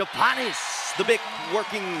row, Shapanis, the big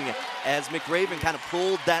working as McRaven kind of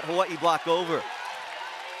pulled that Hawaii block over.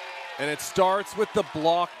 And it starts with the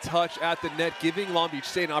block touch at the net, giving Long Beach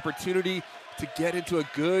State an opportunity to get into a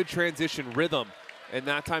good transition rhythm. And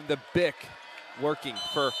that time the Bic working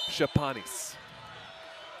for Shapanis.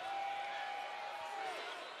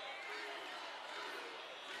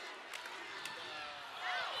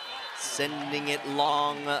 Sending it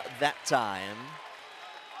long that time.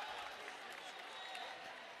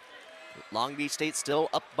 Long Beach State still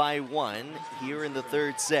up by 1 here in the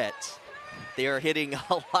 3rd set. They are hitting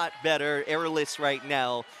a lot better, errorless right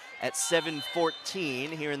now at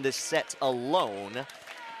 714 here in this set alone.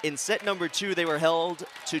 In set number 2, they were held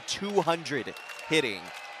to 200 hitting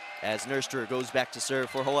as Nurster goes back to serve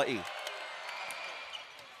for Hawaii.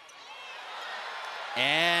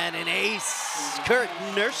 And an ace, Kurt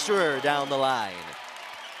Nurserer down the line.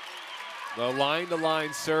 The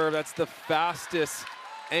line-to-line serve, that's the fastest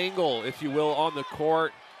angle, if you will, on the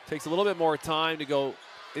court. Takes a little bit more time to go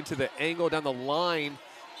into the angle down the line.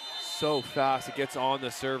 So fast, it gets on the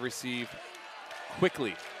serve receive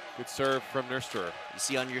quickly. Good serve from Nurserer. You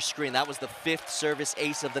see on your screen, that was the 5th service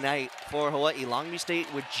ace of the night for Hawaii. Long Beach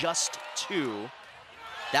State with just 2.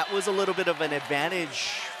 That was a little bit of an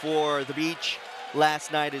advantage for the Beach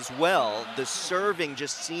last night as well. The serving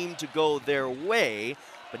just seemed to go their way,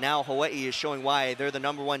 but now Hawaii is showing why they're the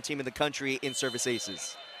 #1 team in the country in service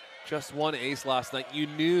aces. Just 1 ace last night. You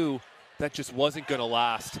knew that just wasn't going to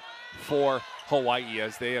last for Hawaii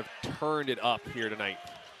as they have turned it up here tonight.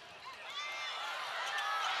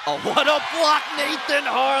 Oh, what a block, Nathan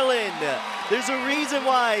Harlan. There's a reason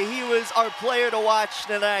why he was our player to watch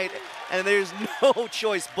tonight, and there's no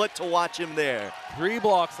choice but to watch him there. 3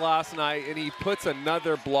 blocks last night, and he puts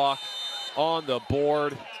another block on the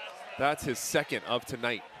board. That's his 2nd of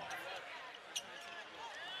tonight.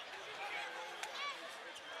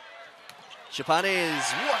 Chapane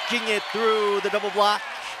is working it through the double block,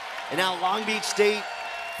 and now Long Beach State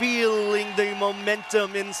feeling the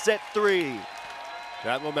momentum in set 3.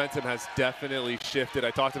 That momentum has definitely shifted. I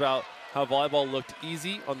talked about how volleyball looked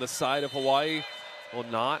easy on the side of Hawaii. Well,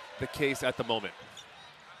 not the case at the moment.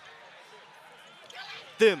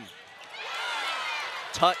 Thim.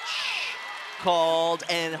 Touch called,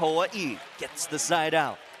 and Hawaii gets the side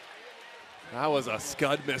out. That was a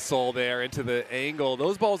scud missile there into the angle.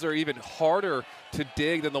 Those balls are even harder to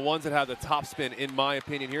dig than the ones that have the top spin, in my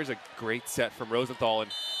opinion. Here's a great set from Rosenthal,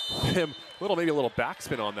 and Thim, maybe a little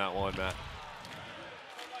backspin on that one, Matt.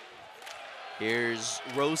 Here's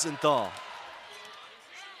Rosenthal.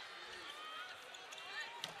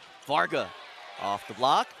 Varga off the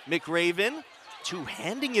block. McRaven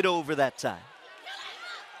two-handing it over that time.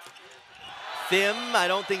 Thim, I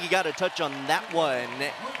don't think he got a touch on that one.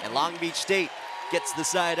 And Long Beach State gets the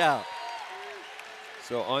side out.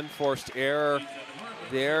 So unforced error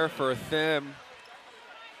there for Thim.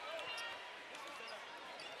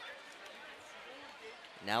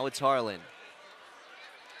 Now it's Harlan.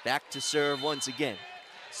 Back to serve once again.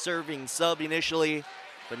 Serving sub initially,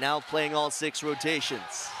 but now playing all 6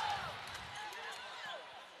 rotations.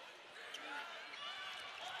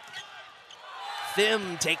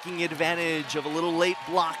 Thim taking advantage of a little late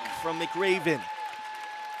block from McRaven.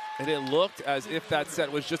 And it looked as if that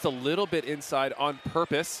set was just a little bit inside on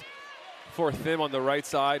purpose for Thim on the right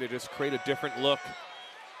side to just create a different look.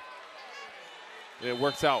 And it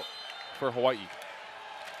works out for Hawaii.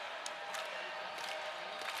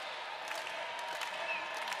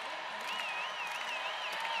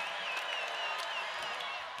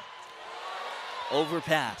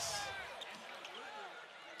 Overpass.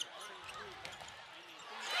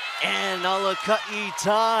 And Alakai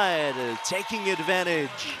Tide taking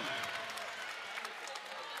advantage.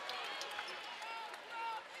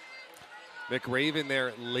 McRaven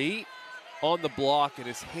there late on the block, and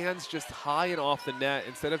his hands just high and off the net.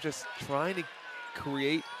 Instead of just trying to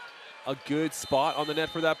create a good spot on the net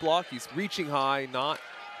for that block, he's reaching high, not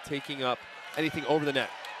taking up anything over the net.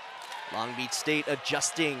 Long Beach State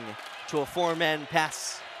adjusting to a four-man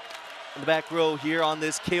pass in the back row here on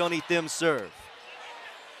this Keone Thim serve.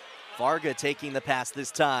 Varga taking the pass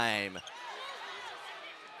this time.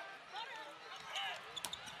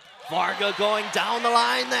 Varga going down the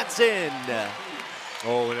line, that's in.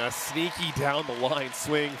 Oh, and a sneaky down the line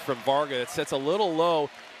swing from Varga that sets a little low.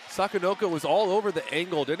 Sakonoko was all over the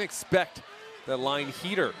angle, didn't expect that line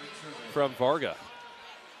heater from Varga.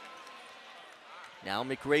 Now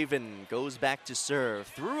McRaven goes back to serve.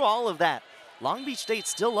 Through all of that, Long Beach State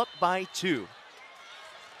still up by 2.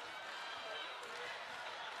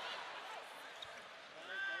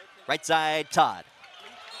 Right side, Todd.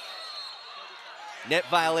 Net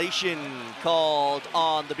violation called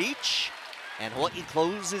on the beach, and Hawaii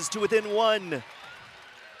closes to within 1.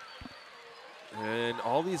 And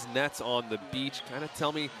all these nets on the beach kind of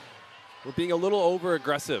tell me we're being a little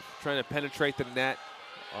over-aggressive, trying to penetrate the net.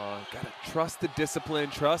 Gotta trust the discipline,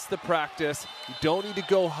 trust the practice. You don't need to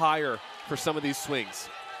go higher for some of these swings.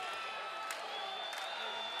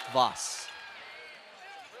 Voss.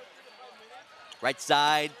 Right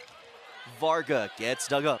side, Varga gets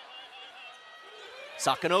dug up.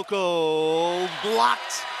 Sakonoko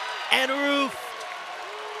blocked and roofed.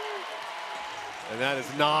 And that is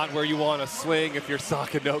not where you want to swing if you're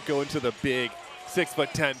Sakonoko into the big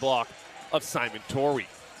 6'10" block of Simon Torwi.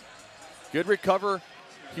 Good recover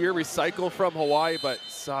here, recycle from Hawaii, but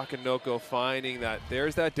Sakonoko finding that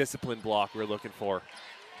there's that discipline block we're looking for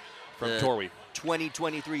from Torwi.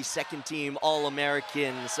 2023 second team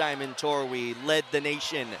All-American Simon Torwi led the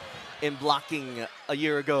nation in blocking a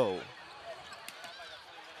year ago.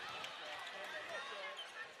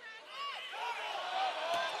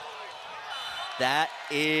 That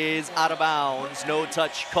is out of bounds, no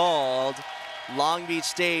touch called. Long Beach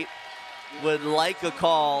State would like a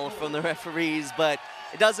call from the referees, but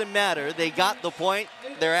it doesn't matter. They got the point.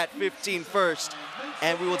 They're at 15 first,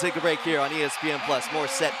 and we will take a break here on ESPN Plus. More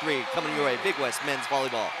set 3 coming your way. Big West men's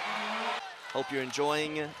volleyball. Hope you're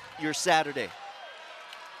enjoying your Saturday.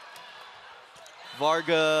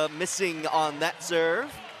 Varga missing on that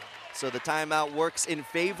serve. So the timeout works in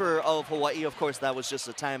favor of Hawaii. Of course, that was just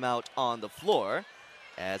a timeout on the floor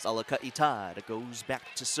as Alakai Tide goes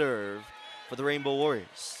back to serve for the Rainbow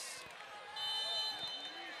Warriors.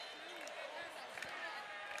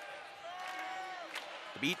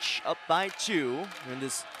 The Beach up by 2 in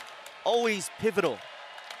this always pivotal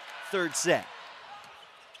third set.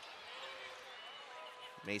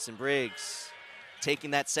 Mason Briggs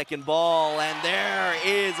taking that second ball, and there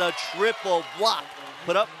is a triple block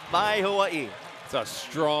put up by Hawaii. It's a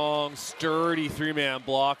strong, sturdy 3-man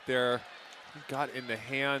block there. Got in the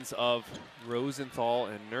hands of Rosenthal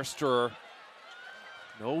and Nursterer.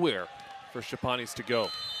 Nowhere for Shapanis to go.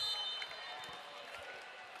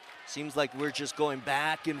 Seems like we're just going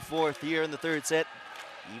back and forth here in the third set,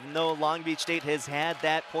 even though Long Beach State has had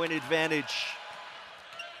that point advantage.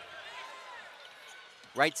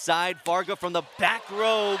 Right side, Varga from the back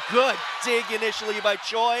row. Good dig initially by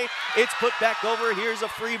Choi. It's put back over. Here's a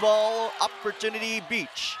free ball opportunity.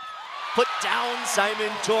 Beach. Put down Simon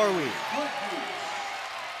Torwi.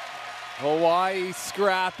 Hawaii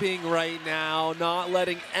scrapping right now, not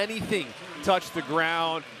letting anything touch the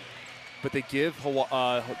ground. But they give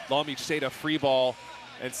Long Beach State a free ball,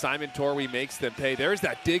 and Simon Torwi makes them pay. There's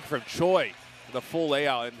that dig from Choi, the full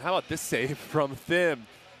layout. And how about this save from Thim?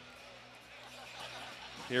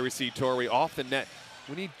 Here we see Torwi off the net.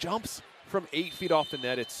 When he jumps from 8 feet off the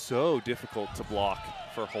net, it's so difficult to block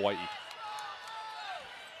for Hawaii.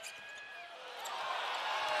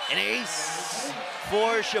 An ace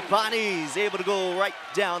for Shapanis, able to go right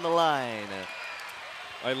down the line.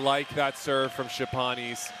 I like that serve from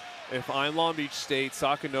Shapanis. If I'm Long Beach State,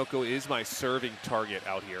 Sakonoko is my serving target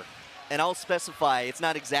out here. And I'll specify, it's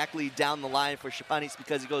not exactly down the line for Shapanis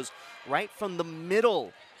because he goes right from the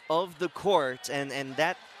middle of the court, and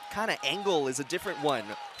that kind of angle is a different one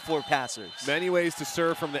for passers. Many ways to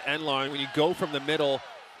serve from the end line. When you go from the middle,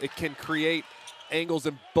 it can create angles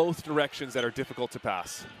in both directions that are difficult to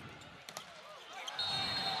pass.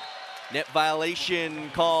 Net violation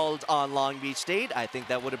called on Long Beach State. I think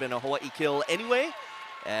that would have been a Hawaii kill anyway,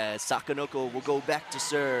 as Sakonoko will go back to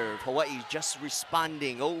serve. Hawaii just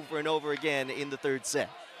responding over and over again in the third set.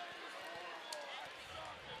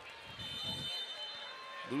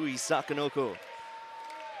 Louis Sakanoko.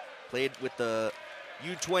 Played with the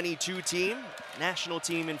U22 team, national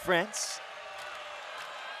team in France.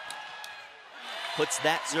 Puts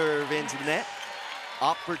that serve into the net.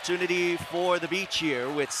 Opportunity for the Beach here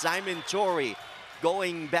with Simon Torrey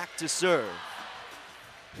going back to serve.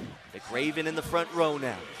 McRaven in the front row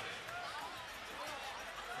now.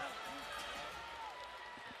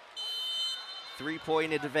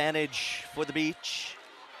 Three-point advantage for the Beach.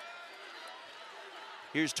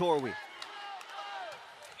 Here's Torrey.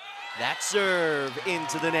 That serve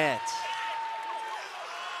into the net.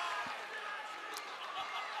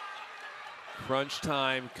 Crunch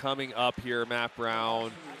time coming up here, Matt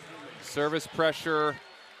Brown. Service pressure,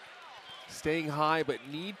 staying high, but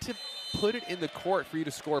need to put it in the court for you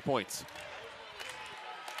to score points.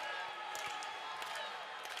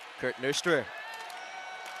 Kurt Nerster.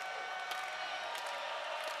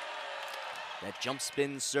 That jump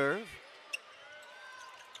spin serve.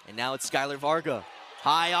 And now it's Skylar Varga.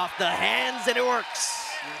 High off the hands, and it works.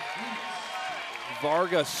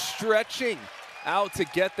 Varga stretching out to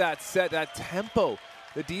get that set, that tempo.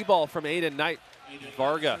 The D-ball from Aiden Knight.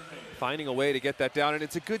 Varga finding a way to get that down, and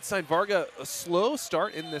it's a good sign. Varga, a slow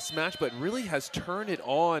start in this match, but really has turned it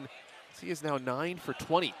on. He is now 9 for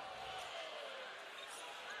 20.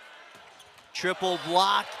 Triple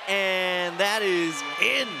block, and that is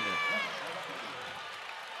in.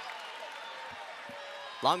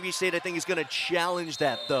 Long Beach State, I think, is going to challenge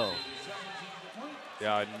that, though.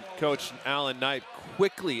 Yeah, and Coach Alan Knight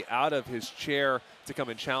quickly out of his chair to come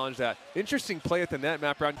and challenge that. Interesting play at the net.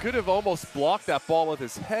 Matt Brown could have almost blocked that ball with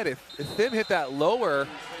his head. If Thim hit that lower,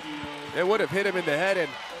 it would have hit him in the head. And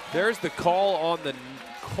there's the call on the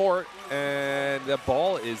court, and the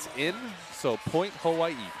ball is in. So point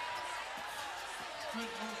Hawaii.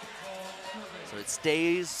 So it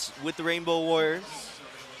stays with the Rainbow Warriors.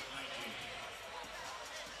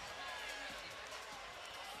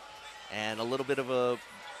 And a little bit of a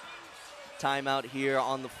timeout here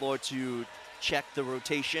on the floor to check the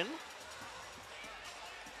rotation.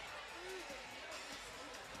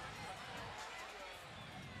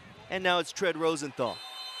 And now it's Tread Rosenthal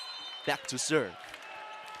back to serve.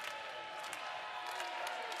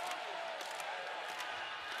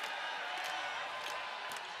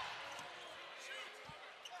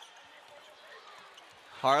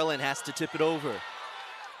 Harlan has to tip it over.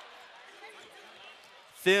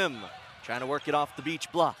 Thim trying to work it off the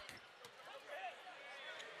Beach block.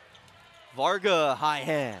 Varga, high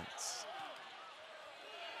hands.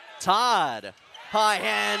 Todd, high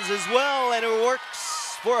hands as well, and it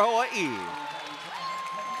works for Hawaii.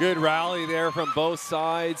 Good rally there from both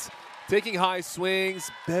sides. Taking high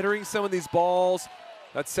swings, bettering some of these balls.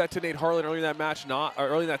 That set to Nate Harlan early in that match,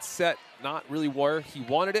 early in that set, not really where he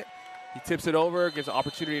wanted it. He tips it over, gives an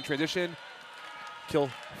opportunity in transition. Kill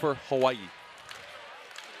for Hawaii.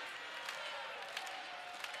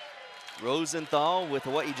 Rosenthal with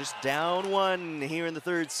Hawaii just down one here in the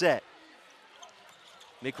third set.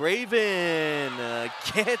 McRaven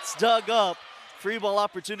gets dug up. Free ball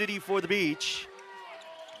opportunity for the Beach.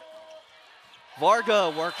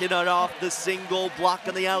 Varga working it off the single block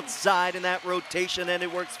on the outside in that rotation, and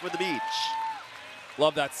it works for the Beach.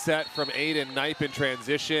 Love that set from Aiden Knipe in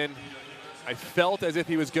transition. I felt as if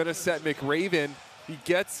he was going to set McRaven. He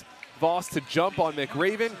gets Voss to jump on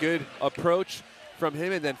McRaven. Good approach from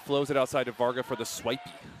him, and then flows it outside to Varga for the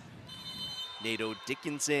swipey. Nato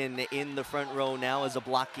Dickinson in the front row now as a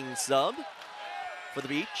blocking sub for the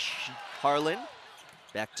Beach. Harlan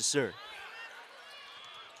back to serve.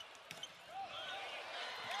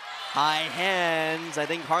 High hands. I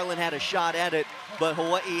think Harlan had a shot at it, but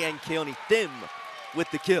Hawaii and Keone Thim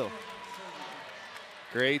with the kill.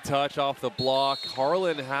 Great touch off the block.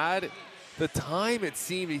 Harlan had the time, it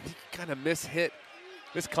seemed. He kind of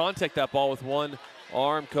miscontact that ball with one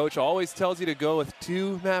arm. Coach always tells you to go with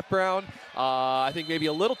two, Matt Brown. I think maybe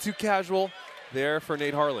a little too casual there for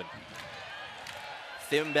Nate Harlan.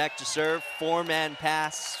 Thim back to serve. Four-man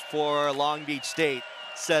pass for Long Beach State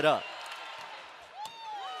set up.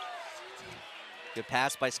 Good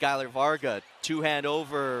pass by Skylar Varga. Two-hand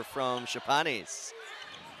over from Chapanes.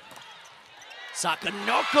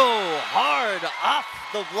 Sakanoko hard off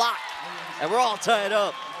the block. And we're all tied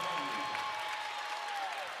up.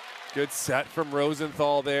 Good set from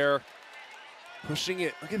Rosenthal there. Pushing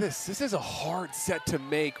it. Look at this. This is a hard set to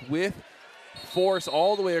make with force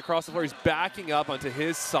all the way across the floor. He's backing up onto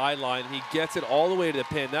his sideline. He gets it all the way to the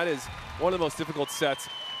pin. That is one of the most difficult sets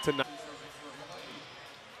tonight.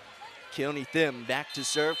 Keone Thim back to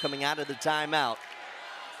serve coming out of the timeout.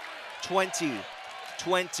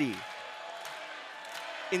 20-20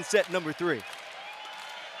 in set number 3.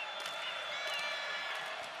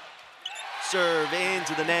 serve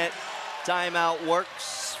into the net. Timeout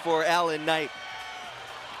works for Allen Knight.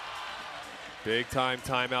 Big time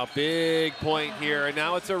timeout, big point here. And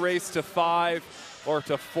now it's a race to 5, or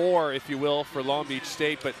to 4, if you will, for Long Beach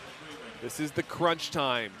State. But this is the crunch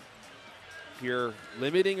time. Here,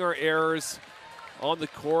 limiting our errors on the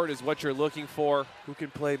court is what you're looking for. Who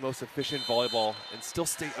can play most efficient volleyball and still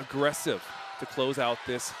stay aggressive to close out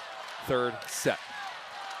this third set.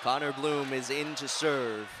 Connor Bloom is in to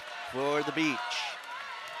serve for the Beach.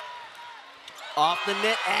 Off the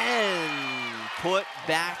net and put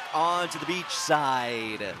back onto the Beach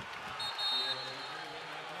side.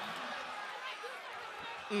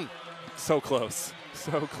 So close,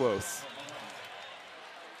 so close.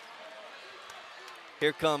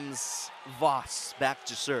 Here comes Voss back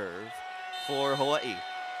to serve for Hawaii.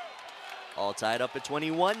 All tied up at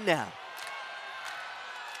 21 now.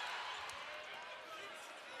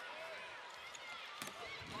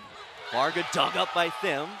 Varga dug up by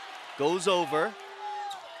Thim, goes over.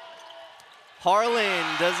 Harlan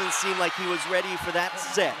doesn't seem like he was ready for that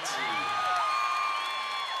set.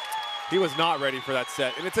 He was not ready for that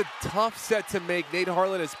set, and it's a tough set to make. Nate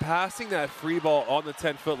Harlan is passing that free ball on the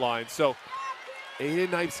 10-foot line, so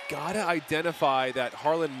Aiden Knife's got to identify that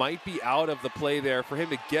Harlan might be out of the play there for him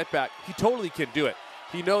to get back. He totally can do it.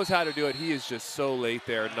 He knows how to do it. He is just so late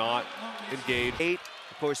there, not engaged.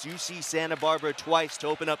 Of course, UC Santa Barbara twice to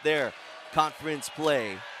open up their conference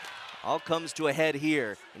play. All comes to a head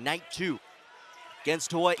here in night 2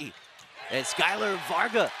 against Hawaii. And Skylar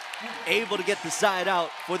Varga able to get the side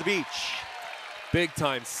out for the Beach. Big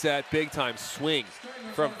time set, big time swing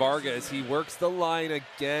from Varga as he works the line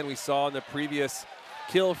again. We saw in the previous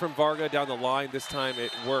kill from Varga down the line. This time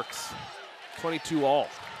it works. 22 all.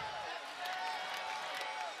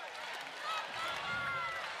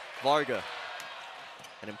 Varga,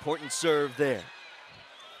 an important serve there.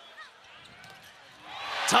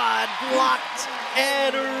 Todd blocked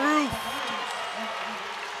and roofed.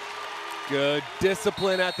 Good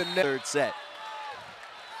discipline at the net. Third set.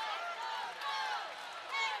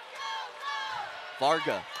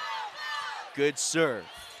 Varga, good serve.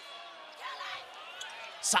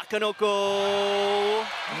 Sakanoko,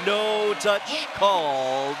 no touch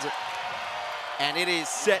called. And it is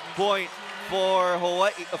set point for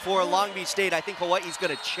Hawaii, for Long Beach State. I think Hawaii's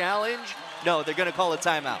gonna challenge. No, they're gonna call a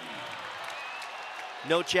timeout.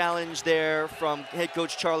 No challenge there from head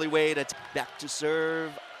coach Charlie Wade. It's back to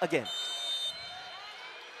serve again.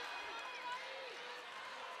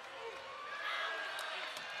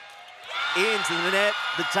 Into the net,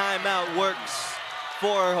 the timeout works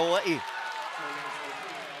for Hawaii.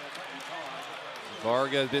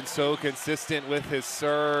 Varga has been so consistent with his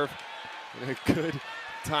serve. And a good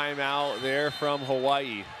timeout there from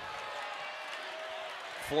Hawaii.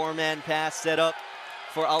 4-man pass set up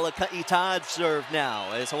for Alakai Todd serve now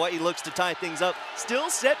as Hawaii looks to tie things up. Still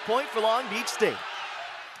set point for Long Beach State.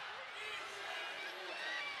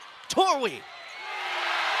 Torwey.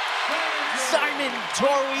 Simon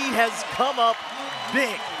Torwey has come up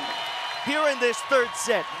big here in this third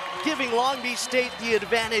set, giving Long Beach State the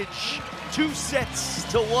advantage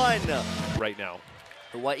 2-1 right now.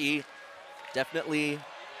 Hawaii definitely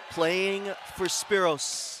playing for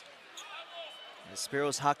Spiros.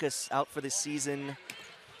 Spiros Hakas out for the season,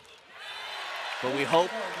 but we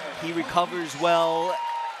hope he recovers well.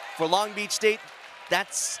 For Long Beach State,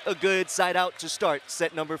 that's a good side out to start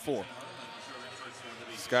set number 4.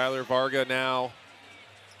 Skylar Varga now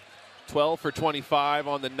 12 for 25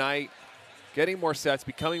 on the night, getting more sets,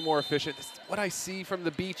 becoming more efficient. This is what I see from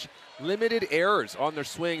the Beach. Limited errors on their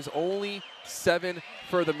swings, only 7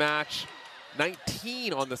 for the match,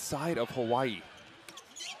 19 on the side of Hawaii.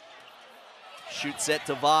 Shoot set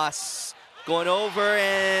to Voss, going over,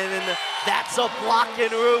 and that's a block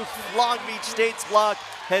and roof. Long Beach State's block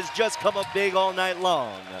has just come up big all night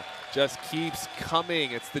long. Just keeps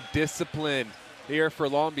coming. It's the discipline here for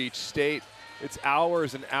Long Beach State. It's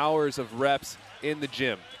hours and hours of reps in the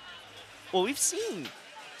gym. Well, we've seen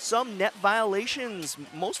some net violations,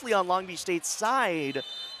 mostly on Long Beach State's side.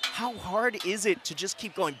 How hard is it to just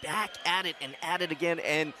keep going back at it and at it again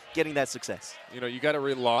and getting that success? You know, you got to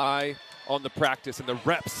rely on the practice and the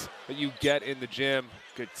reps that you get in the gym.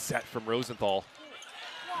 Good set from Rosenthal.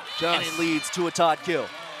 And it leads to a Todd kill.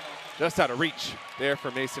 Just out of reach there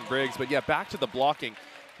for Mason Briggs. But yeah, back to the blocking.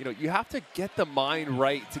 You know, you have to get the mind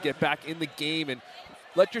right to get back in the game and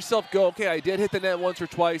let yourself go. Okay, I did hit the net once or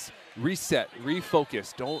twice. Reset,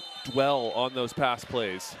 refocus. Don't dwell on those past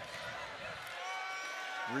plays.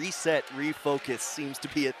 Reset, refocus seems to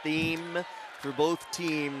be a theme for both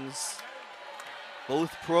teams,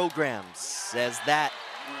 both programs, as that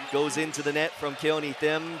goes into the net from Keone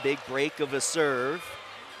Thim. Big break of a serve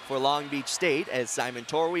for Long Beach State as Simon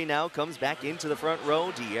Torwey now comes back into the front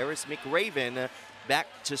row. De'Aris McRaven back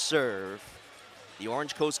to serve. The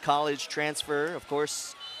Orange Coast College transfer, of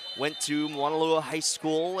course, went to Moanalua High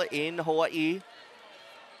School in Hawaii.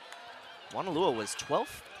 Moanalua was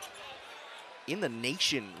 12th in the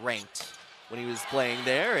nation ranked when he was playing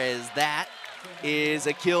there, as that is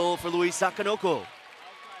a kill for Luis Sakanoko.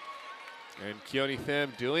 And Keone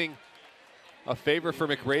Thim doing a favor for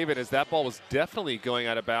McRaven, as that ball was definitely going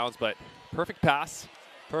out of bounds, but perfect pass,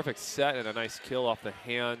 perfect set, and a nice kill off the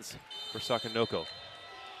hands for Sakanoko.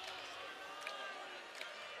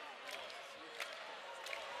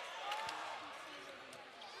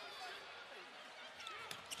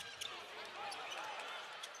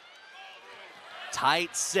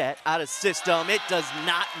 Tight set out of system. It does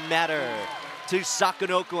not matter to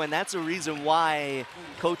Sakanoko, and that's a reason why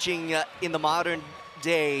coaching in the modern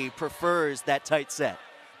day prefers that tight set.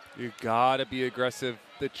 You gotta be aggressive.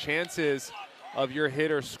 The chances of your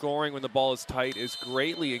hitter scoring when the ball is tight is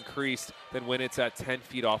greatly increased than when it's at 10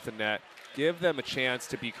 feet off the net. Give them a chance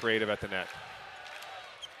to be creative at the net.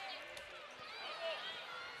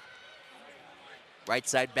 Right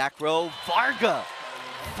side back row, Varga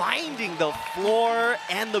finding the floor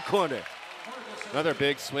and the corner. Another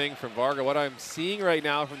big swing from Varga. What I'm seeing right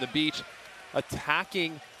now from the beach,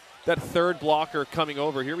 attacking that third blocker coming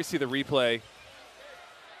over. Here we see the replay.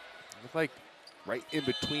 Look like right in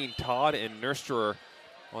between Todd and Nursterer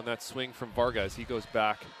on that swing from Varga as he goes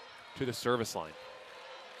back to the service line.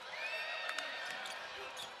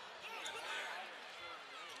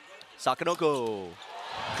 Sakanoko.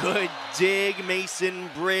 Good dig, Mason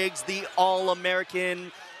Briggs, the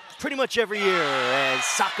All-American pretty much every year, as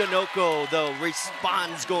Sakanoko, though,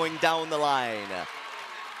 responds going down the line.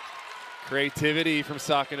 Creativity from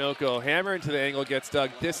Sakanoko. Hammer into the angle, gets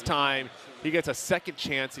dug. This time, he gets a second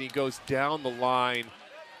chance, and he goes down the line.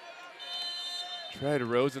 Tread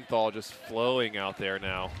Rosenthal just flowing out there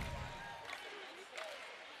now.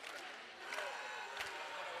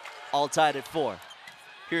 All tied at 4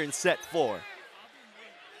 here in set 4.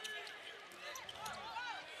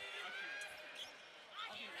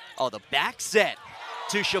 Oh, the back set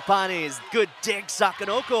to Chapanes. Good dig,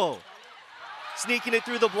 Sakanoko. Sneaking it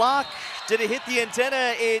through the block. Did it hit the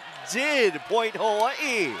antenna? It did. Point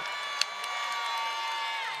Hawaii.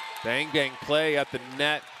 Bang, bang play at the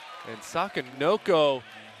net. And Sakanoko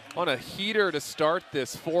on a heater to start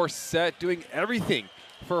this fourth set, doing everything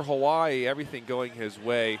for Hawaii, everything going his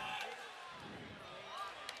way.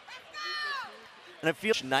 And it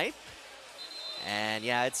feels knife. And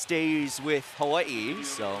yeah, it stays with Hawaii,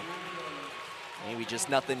 so maybe just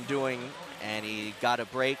nothing doing, and he got a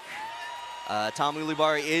break. Tom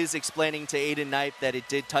Ulibarri is explaining to Aiden Knipe that it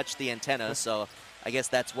did touch the antenna, so I guess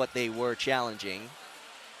that's what they were challenging.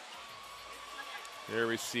 Here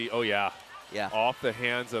we see, oh yeah, off the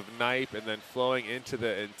hands of Knipe and then flowing into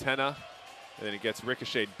the antenna, and then it gets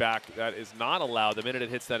ricocheted back. That is not allowed. The minute it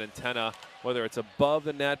hits that antenna, whether it's above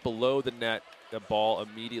the net, below the net, the ball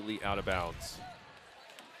immediately out of bounds.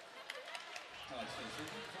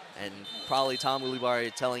 And probably Tom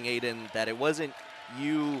Ulibarri telling Aiden that it wasn't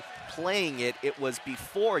you playing it, it was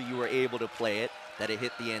before you were able to play it that it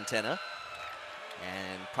hit the antenna.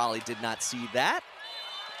 And probably did not see that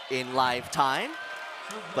in live time.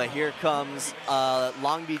 But here comes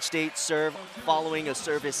Long Beach State serve following a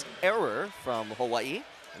service error from Hawaii.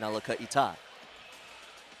 Nalaka Ita.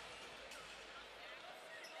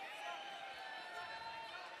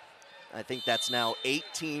 I think that's now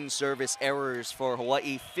 18 service errors for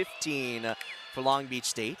Hawaii, 15 for Long Beach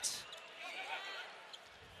State.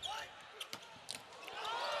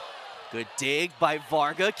 Good dig by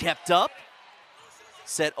Varga, kept up.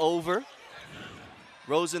 Set over.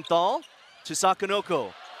 Rosenthal to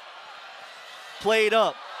Sakanoko. Played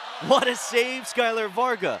up. What a save, Skylar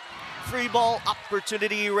Varga. Free ball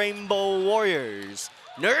opportunity, Rainbow Warriors.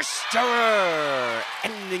 Nursterer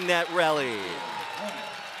ending that rally.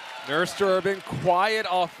 Nursterer been quiet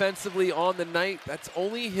offensively on the night. That's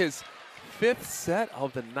only his 5th set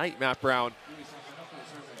of the night, Matt Brown.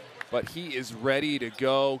 But he is ready to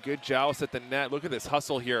go. Good joust at the net. Look at this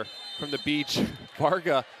hustle here from the beach.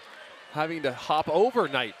 Varga having to hop over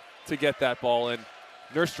Knight to get that ball in.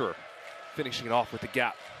 Nursterer finishing it off with the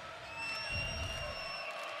gap.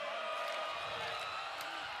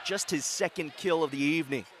 Just his 2nd kill of the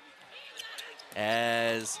evening.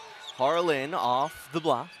 As Harlan off the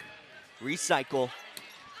block. Recycle.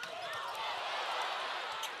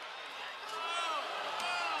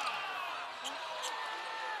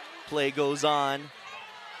 Play goes on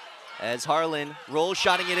as Harlan roll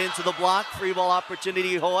shotting it into the block. Free ball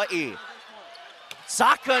opportunity, Hawaii.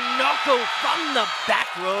 Sakanoko from the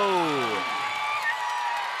back row.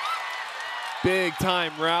 Big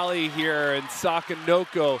time rally here, and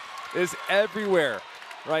Sakanoko is everywhere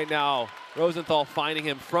right now. Rosenthal finding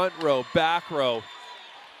him front row, back row.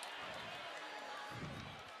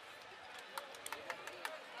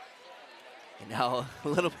 And now a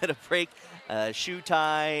little bit of break, shoe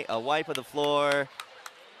tie, a wipe of the floor.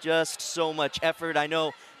 Just so much effort. I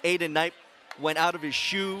know Aiden Knight went out of his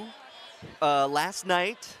shoe last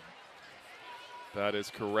night. That is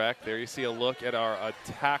correct. There you see a look at our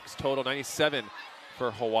attacks total, 97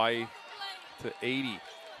 for Hawaii to 80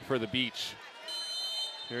 for the Beach.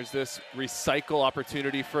 Here's this recycle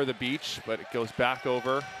opportunity for the Beach, but it goes back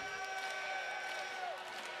over.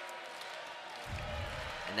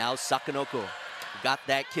 And now Sakanoko got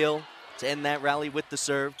that kill to end that rally with the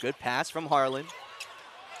serve. Good pass from Harlan.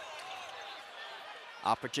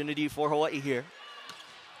 Opportunity for Hawaii here.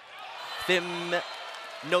 Thim,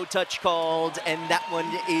 no touch called, and that one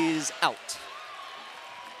is out.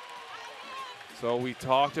 So we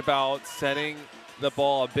talked about setting the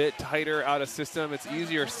ball a bit tighter out of system. It's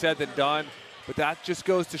easier said than done, but that just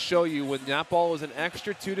goes to show you when that ball is an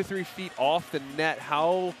extra 2 to 3 feet off the net,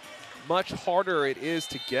 how much harder it is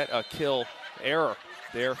to get a kill error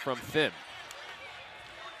there from Thim.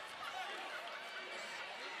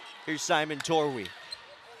 Here's Simon Torwey.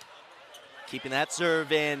 Keeping that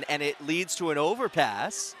serve in, and it leads to an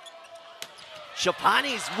overpass.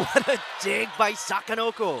 Shapanis, what a dig by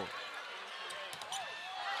Sakanoko.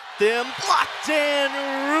 Thim blocked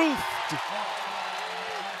and roofed.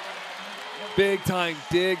 Big time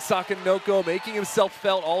dig, Sakanoko making himself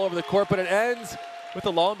felt all over the court, but it ends with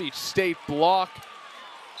the Long Beach State block.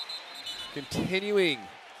 Continuing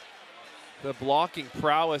the blocking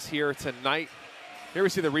prowess here tonight. Here we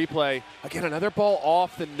see the replay. Again, another ball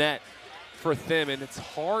off the net for Thim, and it's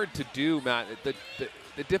hard to do, Matt.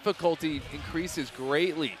 The difficulty increases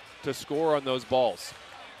greatly to score on those balls.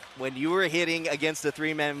 When you were hitting against a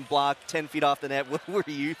three-man block 10 feet off the net, what were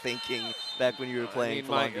you thinking back when you were playing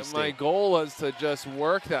for Long Beach State? My goal was to just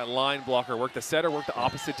work that line blocker, work the setter, work the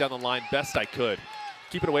opposite down the line best I could.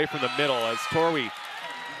 Keep it away from the middle as Torwey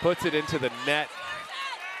puts it into the net.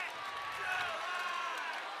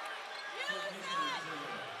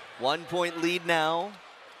 One-point lead now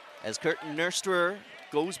as Kurt Nursterer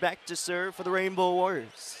goes back to serve for the Rainbow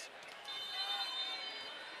Warriors.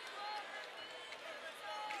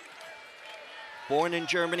 Born in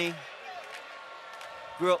Germany,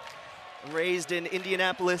 grew up and raised in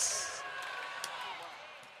Indianapolis.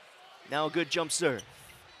 Now a good jump serve.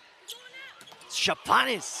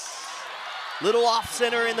 Shapanis, little off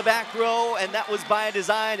center in the back row, and that was by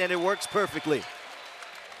design, and it works perfectly.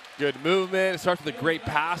 Good movement. It starts with a great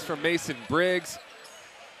pass from Mason Briggs.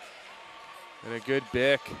 And a good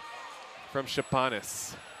bick from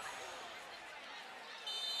Shapanis.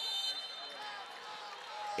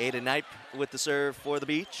 Aiden Knight with the serve for the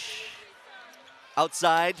Beach.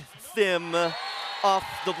 Outside, Thim off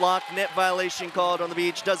the block. Net violation called on the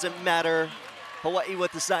Beach. Doesn't matter. Hawaii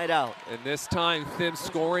with the side out. And this time, Thim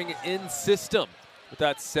scoring in system with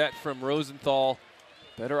that set from Rosenthal.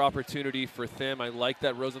 Better opportunity for Thim. I like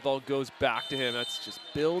that Rosenthal goes back to him. That's just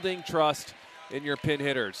building trust in your pin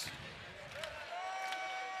hitters.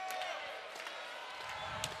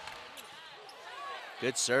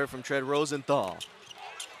 Good serve from Tread Rosenthal.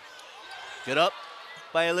 Good up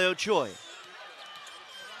by Leo Choi.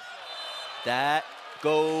 That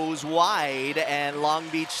goes wide, and Long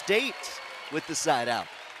Beach State with the side out.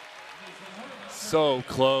 So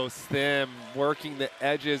close. Thim working the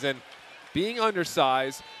edges, and being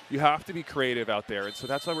undersized, you have to be creative out there. And so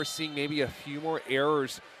that's why we're seeing maybe a few more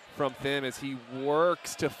errors from Thim as he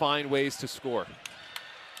works to find ways to score.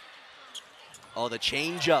 Oh, the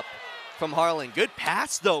changeup from Harlan. Good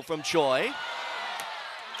pass, though, from Choi.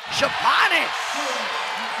 Shapanis!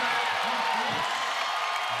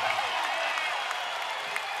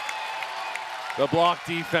 The block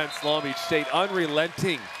defense, Long Beach State,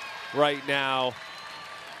 unrelenting right now.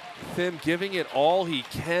 Thim giving it all he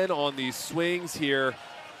can on these swings here.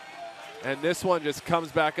 And this one just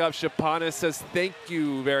comes back up. Shapanis says, thank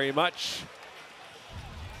you very much.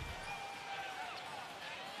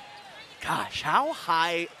 Gosh, how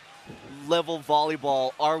high level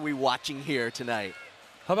volleyball are we watching here tonight?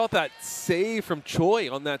 How about that save from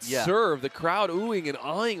Choi on that serve? The crowd oohing and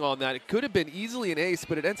eyeing on that. It could have been easily an ace,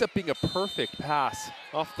 but it ends up being a perfect pass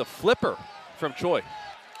off the flipper from Choi.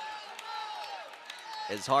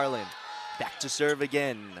 As Harlan back to serve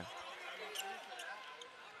again.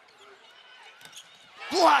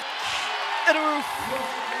 Block and a roof.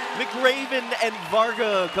 McRaven and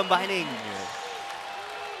Varga combining.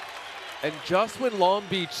 And just when Long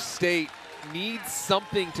Beach State needs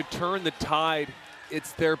something to turn the tide,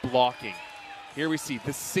 it's their blocking. Here we see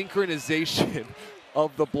the synchronization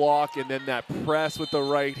of the block and then that press with the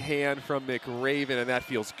right hand from McRaven, and that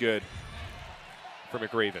feels good for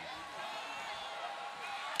McRaven.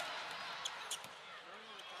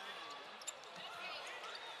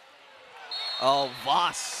 Oh,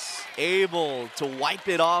 Voss able to wipe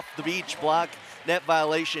it off the beach block. Net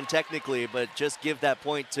violation technically, but just give that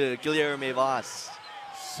point to Guilherme Voss.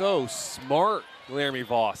 So smart, Guilherme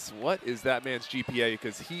Voss. What is that man's GPA?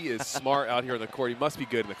 Because he is smart out here on the court. He must be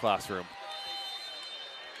good in the classroom.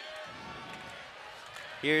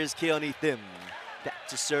 Here's Keone Thim, back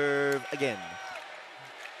to serve again.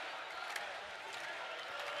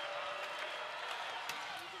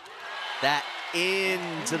 That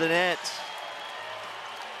into the net.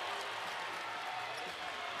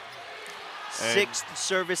 Sixth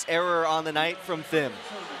service error on the night from Thim.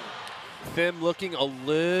 Thim looking a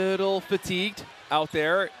little fatigued out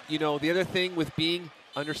there. You know, the other thing with being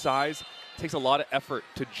undersized, takes a lot of effort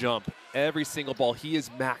to jump. Every single ball, he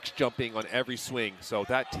is max jumping on every swing, so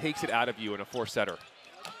that takes it out of you in a four-setter.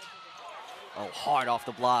 Oh, hard off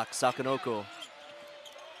the block, Sakanoko.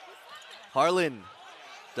 Harlan,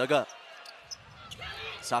 dug up.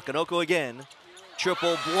 Sakanoko again,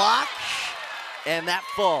 triple block, and that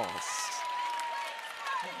falls.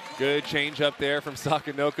 Good change up there from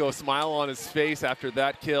Sakanoko, a smile on his face after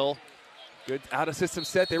that kill. Good out-of-system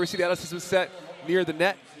set. There we see the out-of-system set near the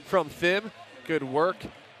net from Thim. Good work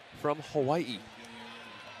from Hawaii.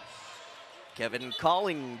 Kevin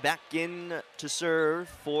Calling back in to serve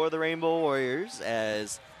for the Rainbow Warriors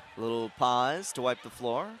as a little pause to wipe the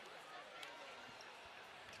floor.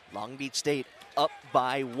 Long Beach State up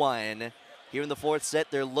by 1. Here in the fourth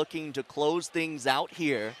set, they're looking to close things out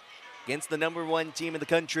here against the #1 team in the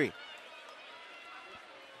country.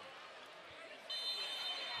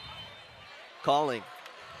 Calling,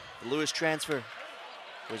 the Lewis transfer,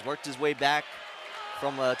 has worked his way back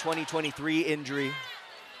from a 2023 injury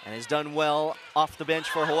and has done well off the bench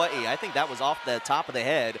for Hawaii. I think that was off the top of the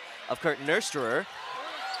head of Kurt Nursterer.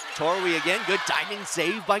 Torwi again, good diving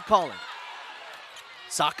save by Calling.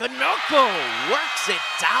 Sakanoko works it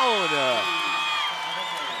down.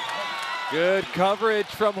 Good coverage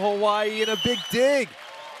from Hawaii and a big dig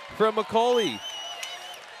from Macaulay.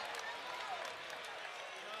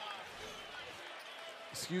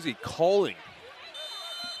 Excuse me, Calling.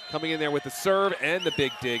 Coming in there with the serve and the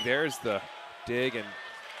big dig. There's the dig and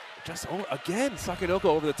just again, Sakanoko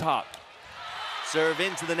over the top. Serve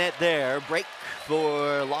into the net there. Break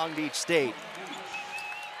for Long Beach State.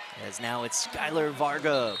 As now it's Skylar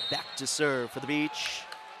Varga back to serve for the Beach.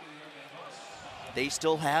 They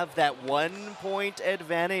still have that 1 point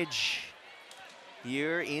advantage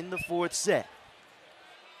here in the fourth set.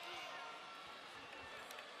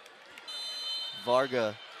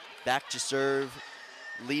 Varga back to serve,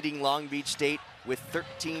 leading Long Beach State with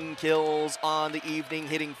 13 kills on the evening,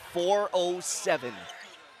 hitting .407.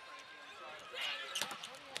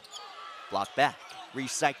 Block back,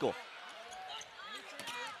 recycle.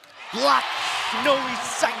 Block, no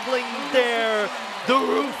recycling there. The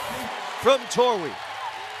roof from Torwi.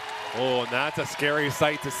 Oh, and that's a scary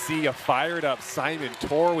sight to see, a fired up Simon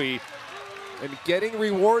Torwi and getting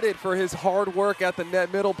rewarded for his hard work at the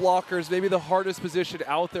net. Middle blockers, maybe the hardest position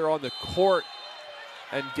out there on the court,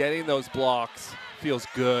 and getting those blocks feels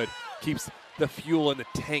good. Keeps the fuel in the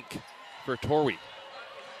tank for Torwi.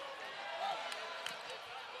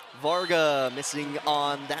 Varga missing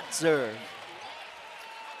on that serve.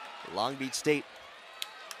 Long Beach State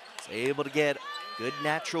is able to get good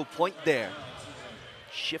natural point there.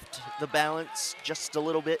 Shift the balance just a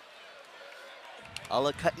little bit.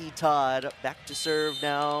 Alakai Todd back to serve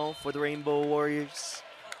now for the Rainbow Warriors.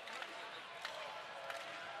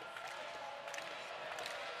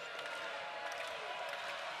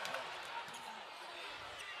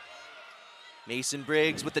 Mason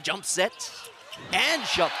Briggs with the jump set. And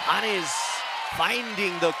Chapanes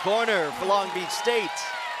finding the corner for Long Beach State.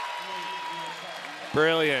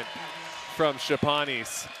 Brilliant from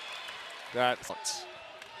Chapanes.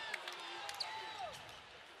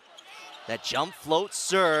 That jump float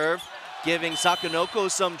serve, giving Sakanoko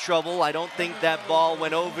some trouble. I don't think that ball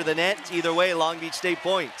went over the net. Either way, Long Beach State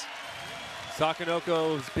point.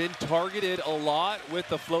 Sakanoko has been targeted a lot with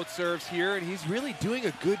the float serves here, and he's really doing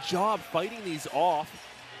a good job fighting these off.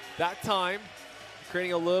 That time,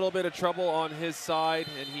 creating a little bit of trouble on his side,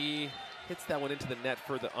 and he hits that one into the net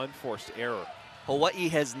for the unforced error. Hawaii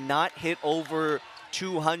has not hit over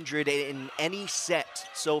 200 in any set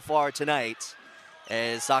so far tonight.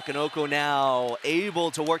 As Sakanoko now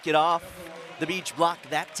able to work it off the beach block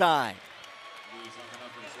that time.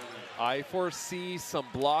 I foresee some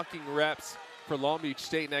blocking reps for Long Beach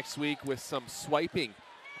State next week with some swiping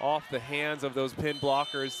off the hands of those pin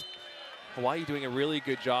blockers. Hawaii doing a really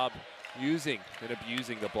good job using and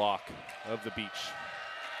abusing the block of the beach.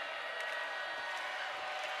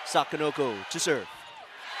 Sakanoko to serve.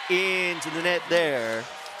 Into the net there.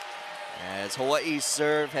 As Hawaii's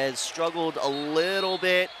serve has struggled a little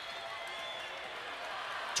bit.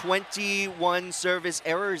 21 service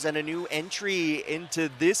errors and a new entry into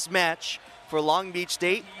this match for Long Beach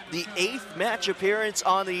State. The 8th match appearance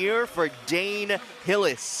on the year for Dane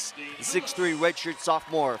Hillis, the 6'3" redshirt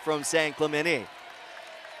sophomore from San Clemente.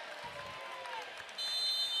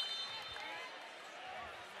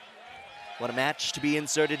 What a match to be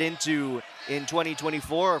inserted into in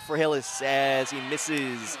 2024 for Hillis as he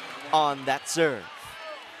misses on that serve.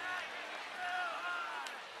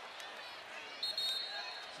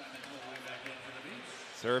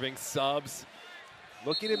 Serving subs,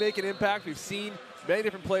 looking to make an impact. We've seen many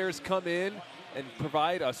different players come in and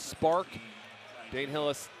provide a spark. Dane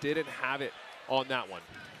Hillis didn't have it on that one.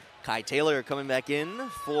 Kai Taylor coming back in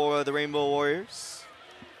for the Rainbow Warriors.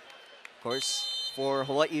 Of course, for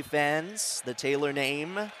Hawaii fans, the Taylor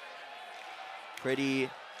name pretty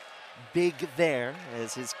big there,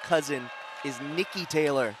 as his cousin is Nikki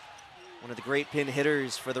Taylor, one of the great pin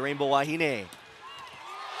hitters for the Rainbow Wahine.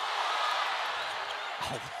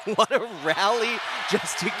 Oh, what a rally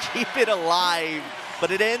just to keep it alive,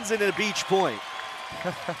 but it ends in a beach point.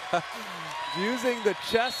 Using the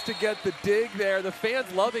chest to get the dig there. The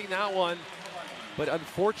fans loving that one, but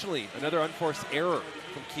unfortunately, another unforced error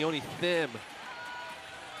from Keone Thim,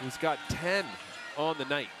 who's got 10 on the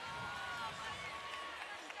night.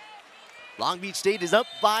 Long Beach State is up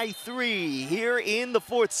by 3 here in the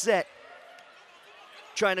 4th set.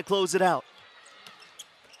 Trying to close it out.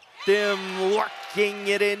 Thim working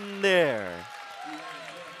it in there.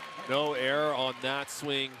 No error on that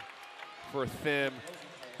swing for Thim,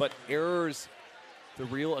 but errors, the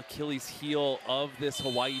real Achilles heel of this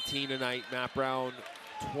Hawaii team tonight. Matt Brown,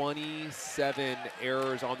 27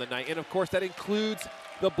 errors on the night. And of course that includes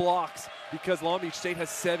the blocks because Long Beach State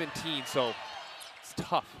has 17, so it's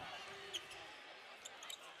tough.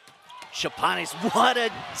 Chapanis, what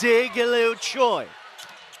a dig, Leo Choi.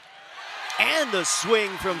 And the swing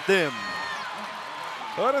from Thim.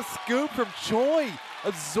 What a scoop from Choi,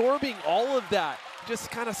 absorbing all of that.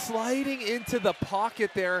 Just kind of sliding into the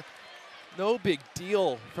pocket there. No big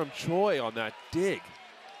deal from Choi on that dig.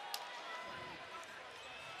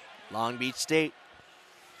 Long Beach State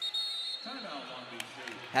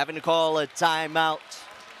having to call a timeout.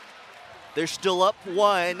 They're still up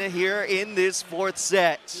 1 here in this 4th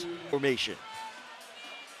set formation.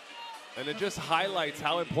 And it just highlights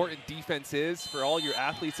how important defense is for all your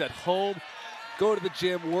athletes at home. Go to the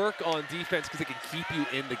gym, work on defense because it can keep you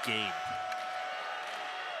in the game.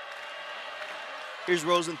 Here's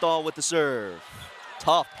Rosenthal with the serve.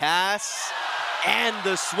 Tough pass. And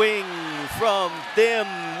the swing from Thim.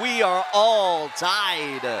 We are all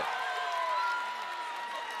tied.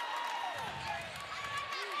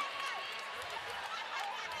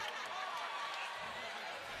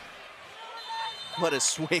 What a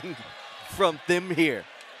swing from Thim here.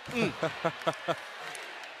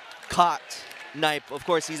 Caught Knipe. Of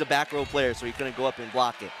course, he's a back row player, so he couldn't go up and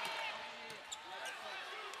block it.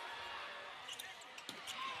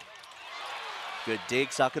 Good dig,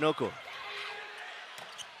 Sakanoko.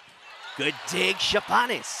 Good dig,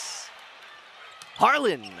 Chapanis.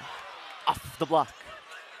 Harlan off the block.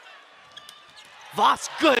 Voss,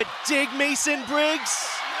 good dig, Mason Briggs.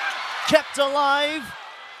 Kept alive.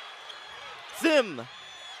 Thim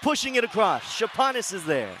pushing it across. Chapanis is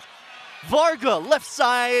there. Varga, left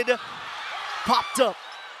side, popped up.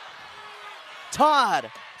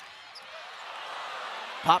 Todd.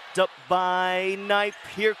 Popped up by Knipe.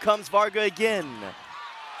 Here comes Varga again.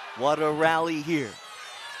 What a rally here.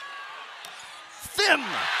 Thim!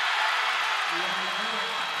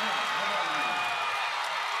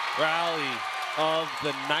 Rally of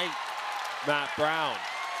the night, Matt Brown.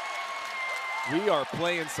 We are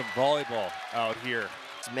playing some volleyball out here.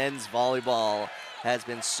 Men's volleyball has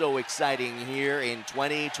been so exciting here in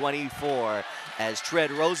 2024 as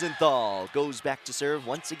Tread Rosenthal goes back to serve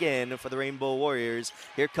once again for the Rainbow Warriors.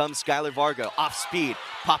 Here comes Skylar Varga, off speed,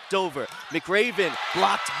 popped over. McRaven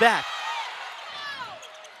blocked back.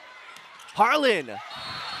 Harlan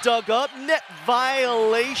dug up, net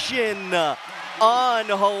violation on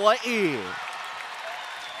Hawaii.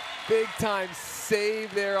 Big time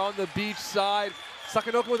save there on the beach side.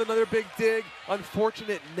 Sakanoko with another big dig.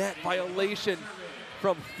 Unfortunate net violation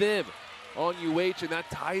from Thim on UH, and that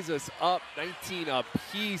ties us up 19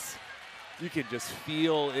 apiece. You can just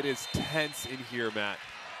feel it is tense in here, Matt.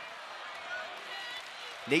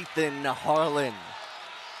 Nathan Harlan.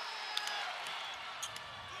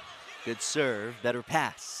 Good serve, better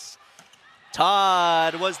pass.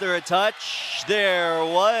 Todd, was there a touch? There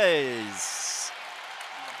was.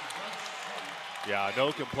 Yeah,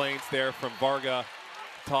 no complaints there from Varga.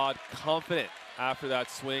 Todd confident after that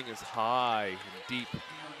swing is high and deep.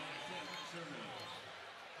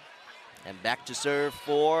 And back to serve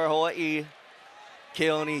for Hawaii,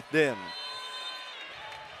 Keone Thim.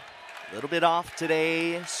 A little bit off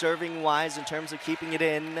today, serving-wise in terms of keeping it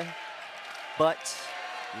in. But,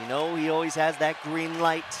 you know, he always has that green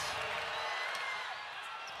light.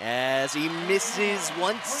 As he misses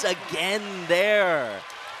once again there.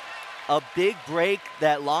 A big break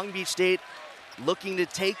that Long Beach State looking to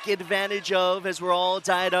take advantage of as we're all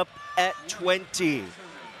tied up at 20.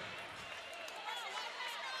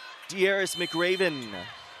 De'Aris McRaven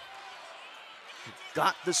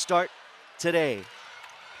got the start today.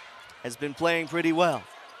 Has been playing pretty well.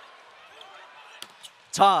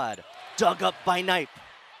 Todd, dug up by Knipe.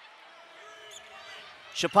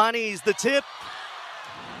 Shapani's the tip.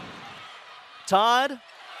 Todd,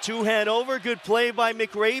 two-hand over, good play by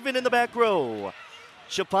McRaven in the back row.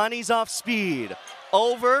 Shapani's off speed.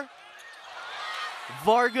 Over.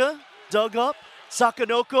 Varga, dug up.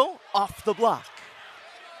 Sakanoko, off the block.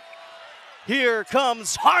 Here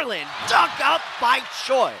comes Harlan, dug up by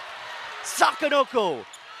Choi. Sakanoko,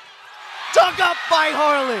 dug up by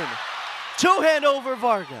Harlan. Two-hand over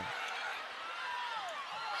Varga.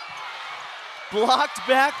 Blocked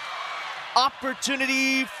back.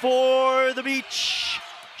 Opportunity for the beach.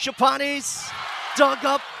 Shapani's dug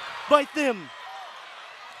up by Thim.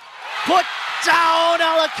 Put down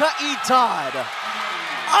Alakai Todd.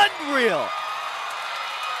 Unreal.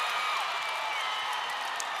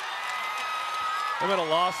 I'm at a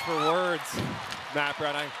loss for words, Matt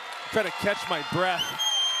Brown. I'm trying to catch my breath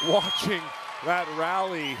watching that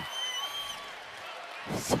rally.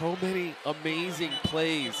 So many amazing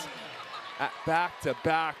plays at back to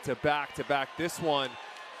back to back to back. This one,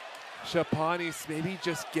 Shapani's maybe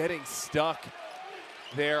just getting stuck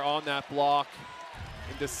there on that block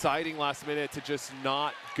and deciding last minute to just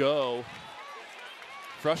not go.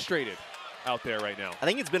 Frustrated out there right now. I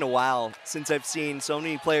think it's been a while since I've seen so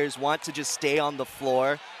many players want to just stay on the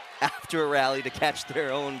floor after a rally to catch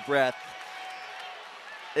their own breath.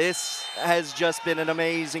 This has just been an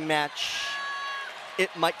amazing match. It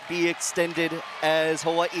might be extended as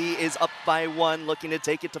Hawaii is up by 1, looking to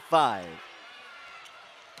take it to 5.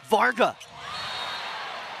 Varga.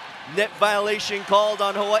 Net violation called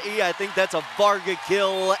on Hawaii. I think that's a Varga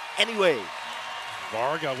kill anyway.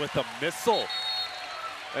 Varga with a missile.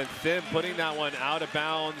 And Thim putting that one out of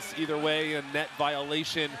bounds. Either way, a net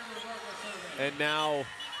violation. And now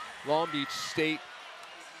Long Beach State,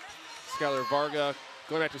 Skylar Varga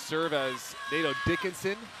going back to serve as Nato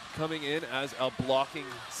Dickinson coming in as a blocking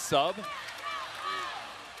sub.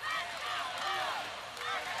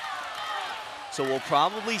 So we'll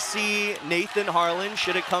probably see Nathan Harlan,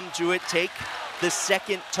 should it come to it, take the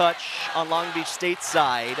second touch on Long Beach State's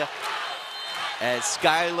side as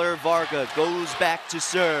Skylar Varga goes back to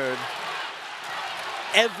serve.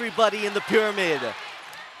 Everybody in the pyramid.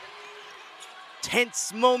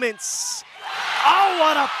 Tense moments. Oh,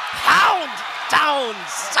 what a pound down,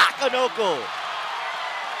 Sakanoko.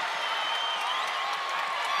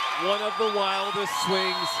 One of the wildest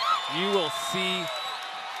swings you will see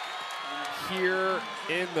here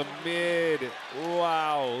in the mid.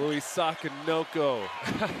 Wow, Luis Sakanoko.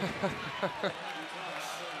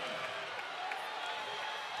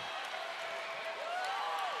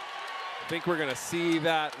 I think we're gonna see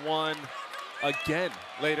that one again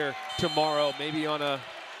later tomorrow, maybe on a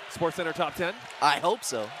SportsCenter Top 10. I hope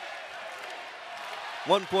so.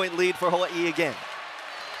 1 point lead for Hawaii again.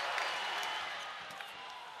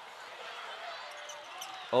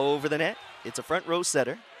 Over the net, it's a front row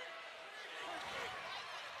setter.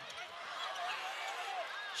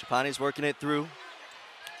 Shapani's working it through.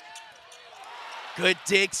 Good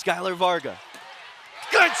dig, Skylar Varga.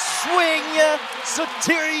 Good swing,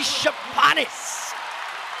 Sotiri Shapanis.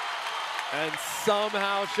 And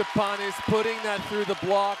somehow Shapanis putting that through the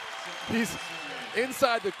block. He's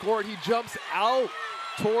inside the court. He jumps out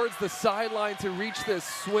towards the sideline to reach this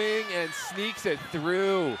swing and sneaks it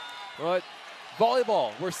through. But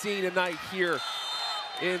volleyball we're seeing tonight here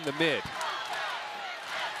in the mid.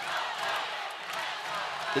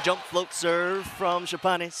 The jump float serve from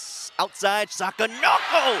Shapanis. Outside,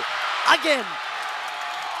 Sakanoko again.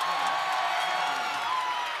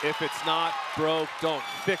 If it's not broke, don't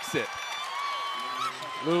fix it.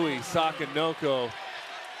 Louis Sakanoko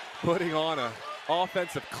putting on an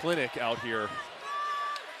offensive clinic out here.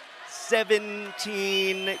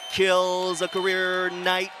 17 kills, a career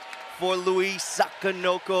night for Louis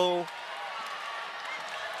Sakanoko.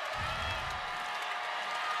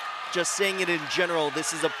 Just saying it in general,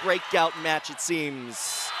 this is a breakout match, it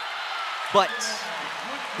seems. But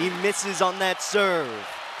he misses on that serve.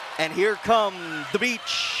 And here come the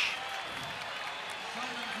Beach.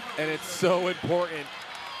 And it's so important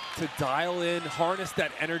to dial in, harness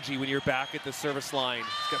that energy when you're back at the service line.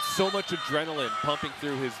 He's got so much adrenaline pumping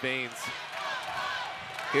through his veins.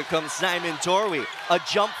 Here comes Simon Torwi. A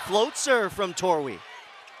jump float serve from Torwi.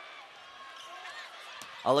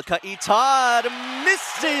 Alakai Todd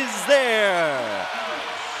misses there.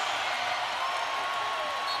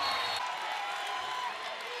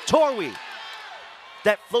 Torwi,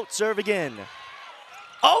 that float serve again.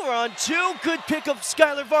 Over on two, good pick of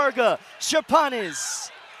Skylar Varga.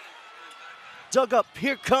 Shapanes dug up,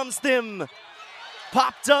 here comes them.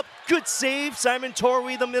 Popped up, good save. Simon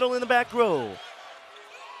Torwi, the middle in the back row.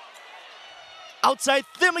 Outside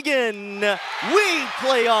them again, we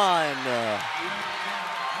play on.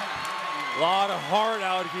 A lot of heart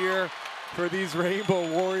out here for these Rainbow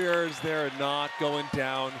Warriors. They're not going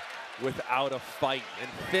down without a fight. And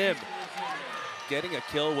Thim getting a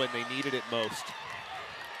kill when they needed it most.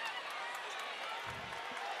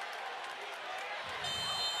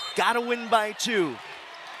 Gotta win by 2.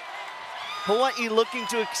 Hawaii looking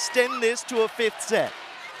to extend this to a 5th set.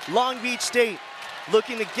 Long Beach State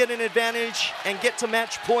looking to get an advantage and get to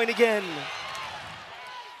match point again.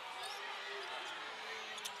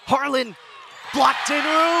 Harlan blocked and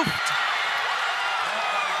roofed.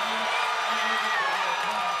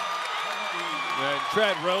 And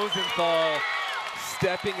Tread Rosenthal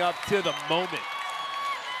stepping up to the moment.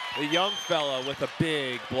 The young fella with a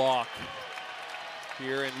big block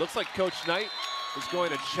here. And looks like Coach Knight is going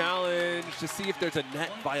to challenge to see if there's a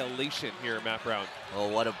net violation here, Matt Brown. Oh,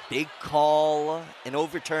 what a big call, an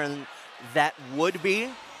overturn that would be.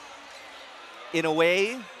 In a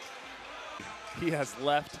way, he has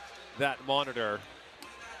left that monitor.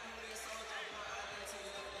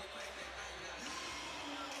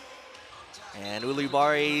 And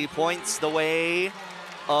Ulibari points the way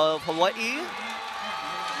of Hawaii.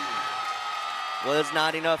 Was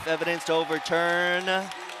not enough evidence to overturn.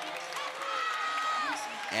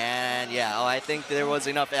 And yeah, I think there was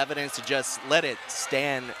enough evidence to just let it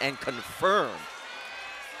stand and confirm.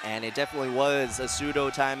 And it definitely was a pseudo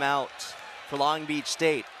timeout for Long Beach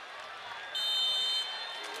State.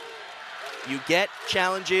 You get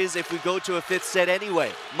challenges if we go to a 5th set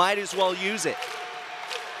anyway. Might as well use it.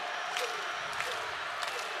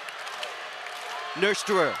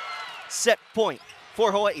 Nursterer, set point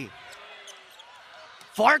for Hawaii.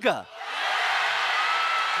 Varga.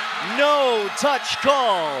 No touch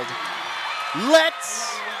called.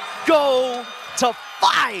 Let's go to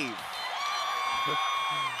 5.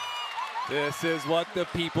 This is what the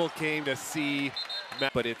people came to see.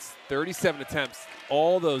 But it's 37 attempts.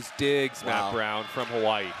 All those digs, wow. Matt Brown, from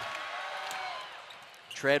Hawaii.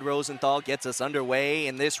 Tread Rosenthal gets us underway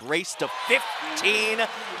in this race to 15.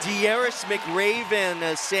 De'Aris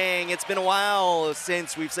McRaven saying it's been a while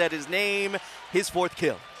since we've said his name. His 4th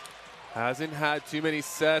kill. Hasn't had too many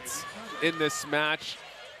sets in this match,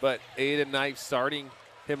 but Aiden Knight starting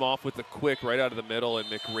him off with the quick right out of the middle, and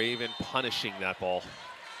McRaven punishing that ball.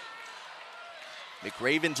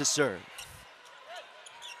 McRaven to serve.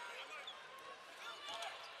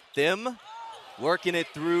 Thim working it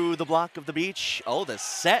through the block of the Beach. Oh, the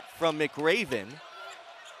set from McRaven.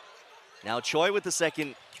 Now Choi with the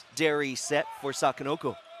secondary set for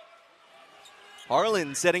Sakanoko.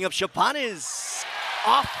 Harlan setting up Shapanes.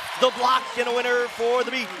 Off the block and a winner for the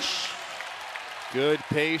Beach. Good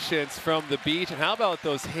patience from the Beach. And how about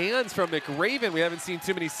those hands from McRaven? We haven't seen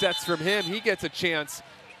too many sets from him. He gets a chance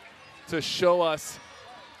to show us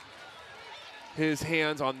his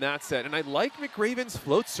hands on that set. And I like McRaven's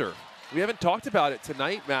float serve. We haven't talked about it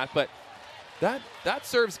tonight, Matt, but that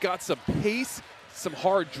serve's got some pace, some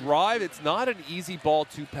hard drive. It's not an easy ball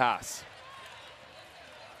to pass.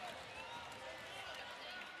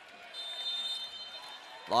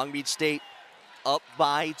 Long Beach State up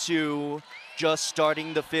by 2, just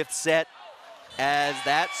starting the 5th set as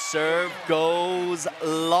that serve goes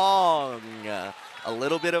long. A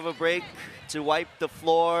little bit of a break to wipe the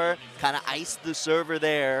floor, kind of ice the server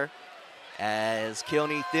there as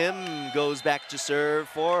Keone Thim goes back to serve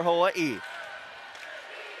for Hawaii.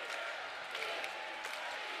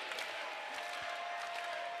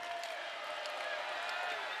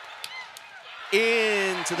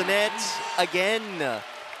 into the net again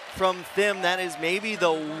from Thim. That is maybe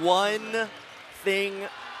the one thing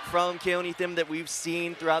from Keone Thim that we've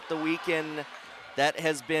seen throughout the weekend that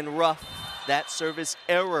has been rough. That service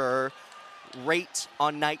error rate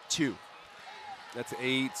on night 2. That's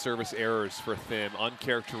 8 service errors for Thim,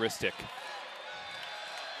 uncharacteristic.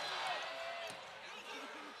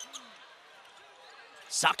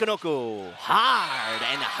 Sakanoko, hard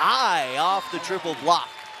and high off the triple block.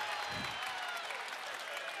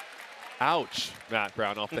 Ouch, Matt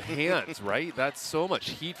Brown, off the hands, right? That's so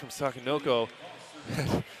much heat from Sakanoko.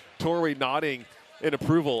 Torway nodding in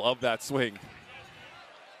approval of that swing.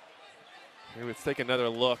 Here, let's take another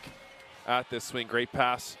look at this swing. Great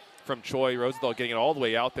pass from Choi. Rosenthal getting it all the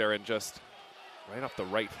way out there and just right off the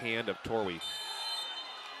right hand of Torway.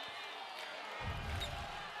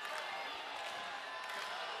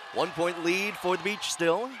 One-point lead for the Beach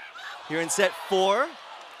still. Here in set 4.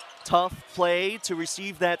 Tough play to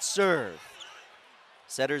receive that serve.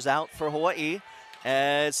 Setters out for Hawaii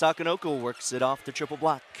as Sakanoko works it off the triple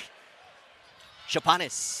block.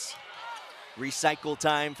 Chapanis. Recycle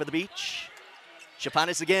time for the Beach.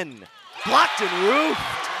 Chapanis again. Blocked and roofed.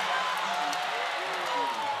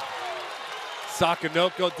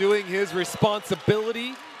 Sakanoko doing his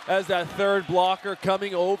responsibility as that third blocker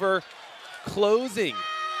coming over, closing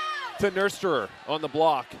to Nursterer on the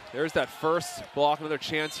block. There's that first block, another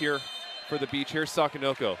chance here for the Beach. Here's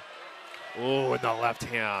Sakanoko. Oh, in the left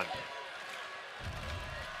hand.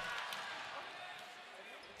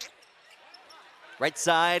 Right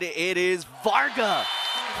side, it is Varga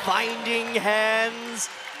finding hands,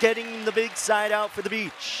 getting the big side out for the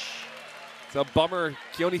Beach. It's a bummer.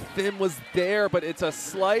 Keone Thim was there, but it's a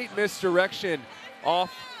slight misdirection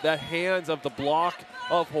off the hands of the block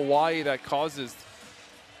of Hawaii that causes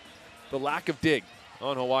the lack of dig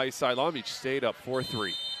on Hawaii's side. Long Beach stayed up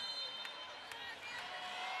 4-3.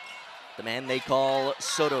 The man they call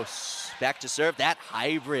Sotos back to serve. That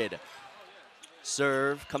hybrid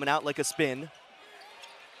serve coming out like a spin.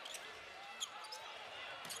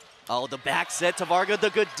 Oh, the back set to Varga, the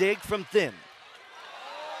good dig from Thim.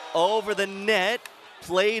 Over the net,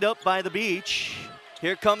 played up by the Beach.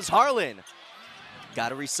 Here comes Harlan. Got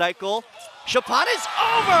to recycle. Chapanis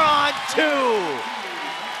over on 2.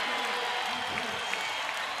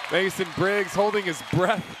 Mason Briggs holding his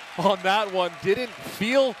breath on that one. Didn't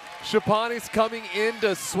feel Chapanis coming in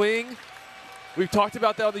to swing. We've talked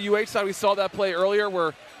about that on the UH side. We saw that play earlier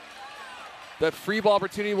where that free ball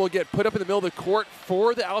opportunity will get put up in the middle of the court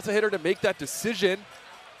for the outside hitter to make that decision.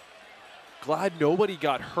 Glad nobody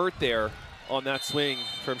got hurt there on that swing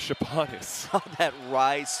from Chapanis. That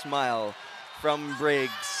wry smile from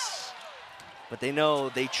Briggs. But they know,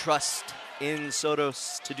 they trust in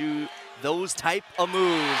Sotos to do those type of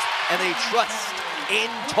moves, and they trust in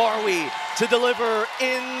Torway to deliver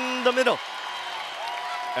in the middle.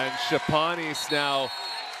 And Chapanis now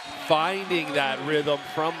finding that rhythm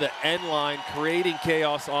from the end line, creating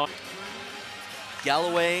chaos on.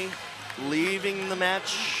 Galloway leaving the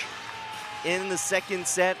match in the second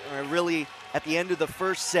set, or really at the end of the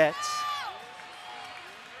first set.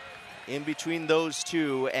 In between those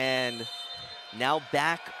two, and now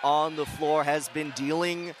back on the floor, has been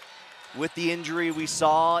dealing with the injury we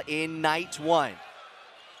saw in night 1.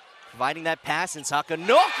 Providing that pass, and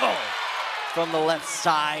Sakanoko from the left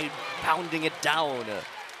side, pounding it down.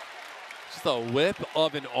 Just a whip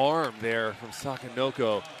of an arm there from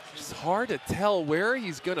Sakanoko. Just hard to tell where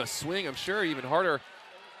he's gonna swing. I'm sure even harder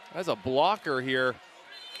as a blocker here. A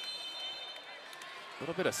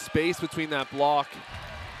little bit of space between that block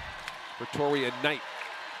for Torway and Knight.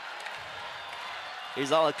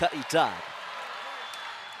 Here's Alaka'ita.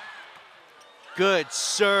 Good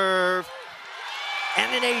serve.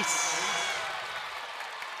 And an ace.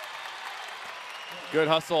 Good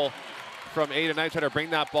hustle from A to Knight, trying to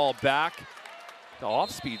bring that ball back. The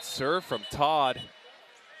off-speed serve from Todd.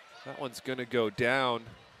 That one's gonna go down.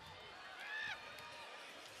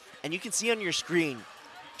 And you can see on your screen,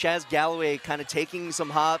 Chaz Galloway kind of taking some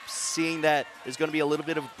hops, seeing that there's going to be a little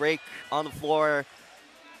bit of a break on the floor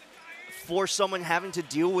for someone having to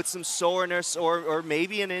deal with some soreness or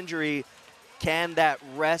maybe an injury. Can that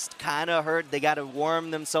rest kind of hurt? They got to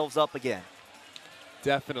warm themselves up again.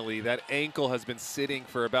 Definitely. That ankle has been sitting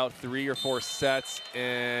for about 3 or 4 sets,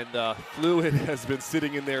 and fluid has been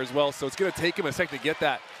sitting in there as well. So it's going to take him a second to get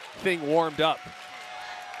that thing warmed up.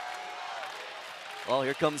 Well,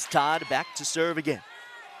 here comes Todd back to serve again.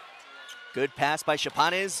 Good pass by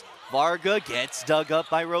Chapanis. Varga gets dug up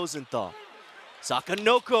by Rosenthal.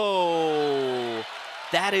 Sakanoko.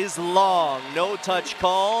 That is long. No touch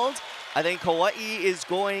called. I think Hawaii is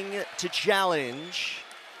going to challenge.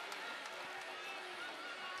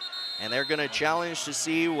 And they're going to challenge to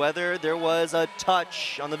see whether there was a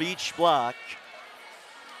touch on the beach block.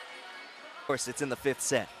 Of course, it's in the 5th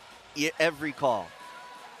set. Every call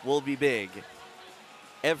will be big.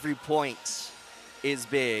 Every point is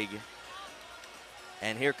big.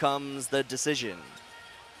 And here comes the decision.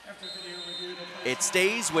 It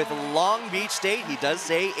stays with Long Beach State. He does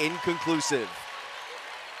say inconclusive.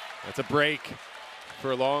 That's a break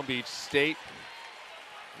for Long Beach State.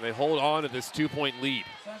 They hold on to this 2-point lead.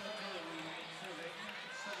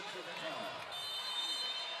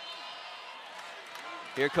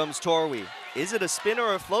 Here comes Torwi. Is it a spin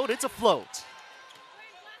or a float? It's a float.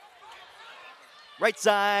 Right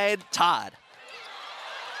side, Todd.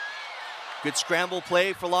 Good scramble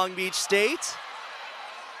play for Long Beach State.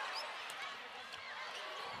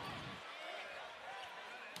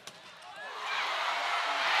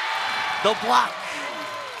 The block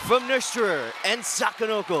from Nursterer and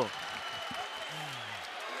Sakanoko.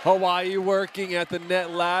 Hawaii working at the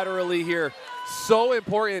net laterally here. So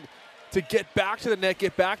important to get back to the net,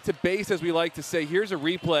 get back to base, as we like to say. Here's a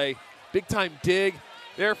replay. Big time dig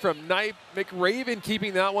there from Knight. McRaven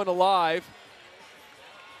keeping that one alive.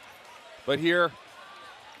 But here,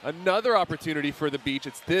 another opportunity for the Beach.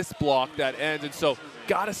 It's this block that ends, and so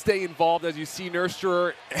gotta stay involved as you see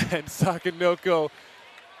Nursterer and Sakanoko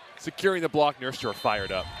securing the block. Nursterer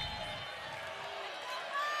fired up.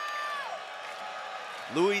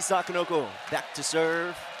 Louis Sakanoko back to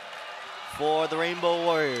serve for the Rainbow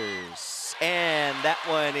Warriors. And that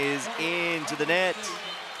one is into the net.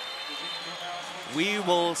 We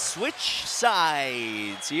will switch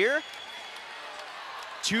sides here.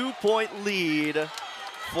 2-point lead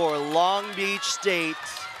for Long Beach State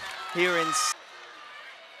here in.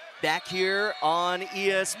 Back here on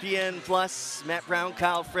ESPN Plus, Matt Brown,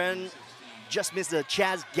 Kyle Friend just missed a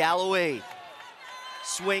Chaz Galloway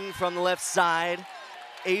swing from the left side,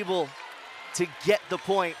 able to get the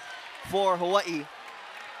point for Hawaii.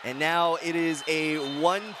 And now it is a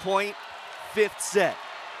 1-point 5th set.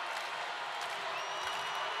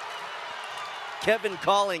 Kevin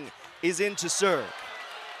Calling is in to serve.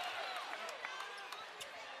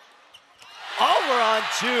 Over on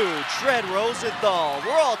 2, Tread Rosenthal.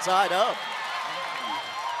 We're all tied up.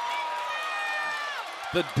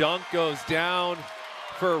 The dunk goes down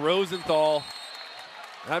for Rosenthal.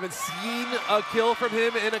 I haven't seen a kill from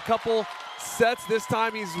him in a couple sets. This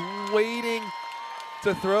time he's waiting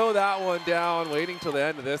to throw that one down, waiting till the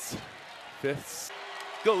end of this 5th.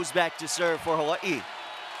 Goes back to serve for Hawaii.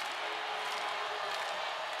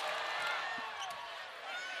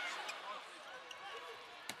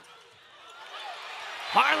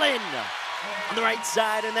 Harlan on the right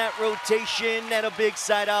side in that rotation, and a big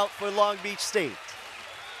side out for Long Beach State.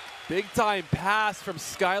 Big time pass from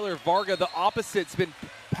Skylar Varga. The opposite's been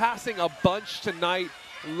passing a bunch tonight.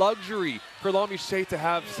 Luxury for Long Beach State to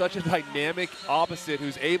have such a dynamic opposite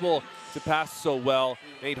who's able to pass so well.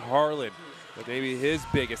 Nate Harlan with maybe his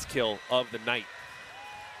biggest kill of the night.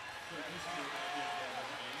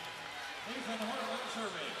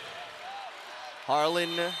 Harlan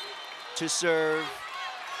to serve,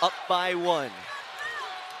 up by 1.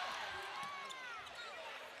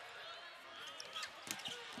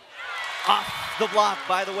 Off the block,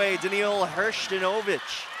 by the way, Daniil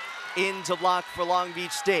Hershtinovich into block for Long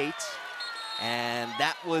Beach State. And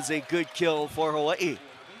that was a good kill for Hawaii.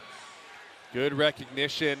 Good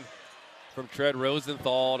recognition from Tread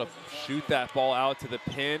Rosenthal to shoot that ball out to the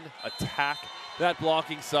pin, attack that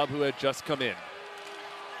blocking sub who had just come in.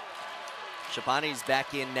 Shapani's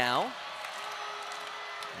back in now,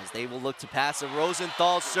 as they will look to pass a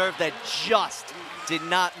Rosenthal serve that just did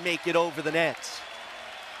not make it over the net.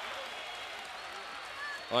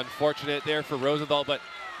 Unfortunate there for Rosenthal, but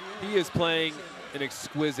he is playing an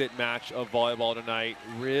exquisite match of volleyball tonight,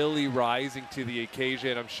 really rising to the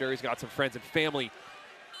occasion. I'm sure he's got some friends and family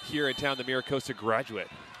here in town, the Miracosta graduate.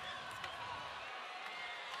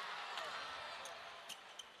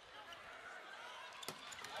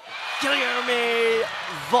 Guilherme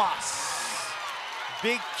Voss.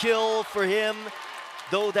 Big kill for him,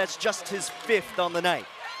 though that's just his 5th on the night.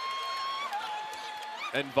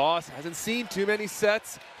 And Voss hasn't seen too many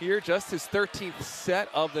sets here, just his 13th set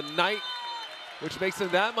of the night, which makes him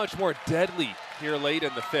that much more deadly here late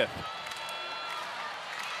in the 5th.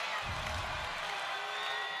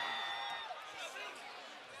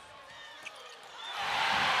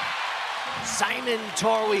 Simon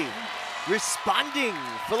Torwi responding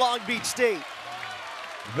for Long Beach State.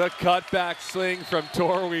 The cutback swing from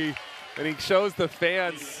Torwi, and he shows the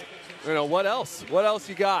fans, you know, what else? What else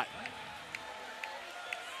you got?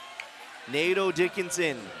 Nato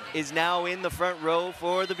Dickinson is now in the front row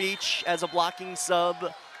for the Beach as a blocking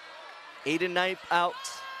sub. Aiden Knipe out.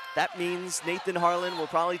 That means Nathan Harlan will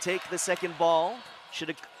probably take the second ball. Should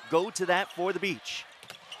it go to that for the Beach?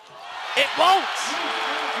 It won't!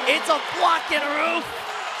 It's a block and a roof!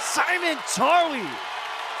 Simon Tarwi!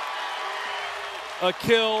 A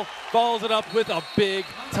kill, follows it up with a big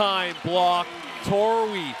time block.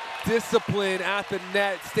 Torwi, discipline at the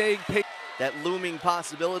net, staying patient. That looming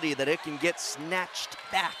possibility that it can get snatched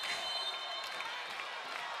back.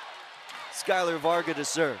 Skylar Varga to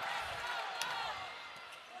serve.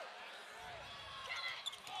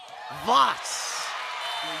 Voss.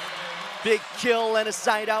 Big kill and a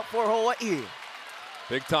side out for Hawaii.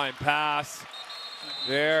 Big time pass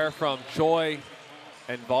there from Choi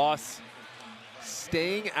and Voss.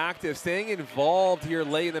 Staying active, staying involved here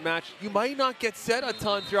late in the match. You might not get set a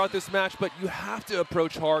ton throughout this match, but you have to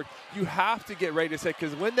approach hard. You have to get ready to set,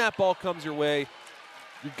 because when that ball comes your way,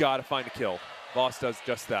 you got to find a kill. Voss does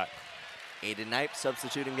just that. Aiden Knipe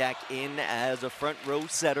substituting back in as a front row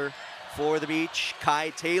setter for the Beach. Kai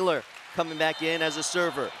Taylor coming back in as a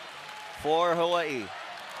server for Hawaii.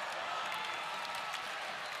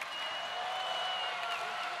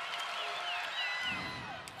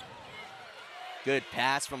 Good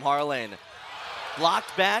pass from Harlan.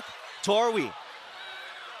 Blocked back, Torwi.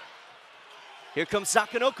 Here comes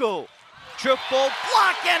Sakanoko. Triple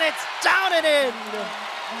block, and it's down and in.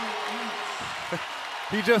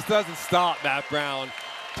 He just doesn't stop, Matt Brown.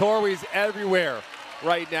 Torwi's everywhere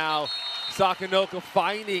right now. Sakanoko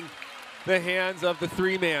finding the hands of the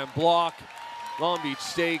three-man block. Long Beach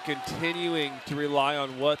State continuing to rely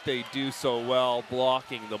on what they do so well,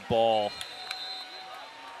 blocking the ball.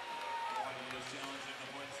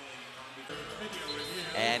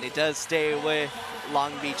 And it does stay with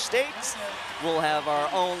Long Beach State. We'll have our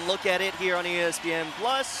own look at it here on ESPN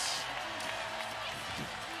Plus.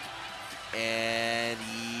 And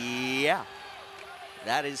yeah,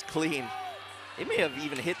 that is clean. It may have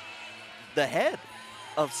even hit the head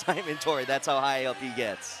of Simon Torrey. That's how high up he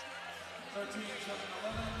gets.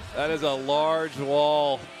 That is a large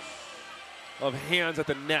wall of hands at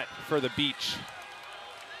the net for the Beach.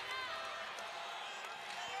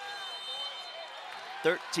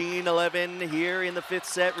 13-11 here in the fifth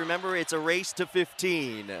set. Remember, it's a race to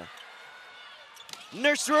 15.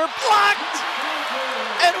 Nurserer blocked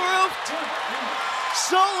and roofed.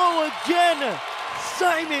 Solo again,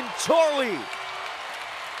 Simon Torrey.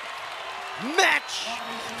 Match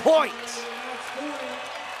point.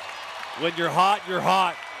 When you're hot, you're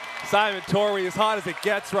hot. Simon Torrey as hot as it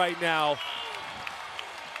gets right now.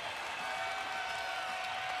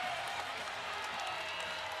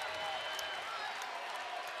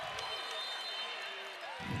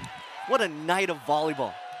 What a night of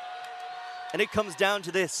volleyball. And it comes down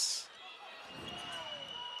to this.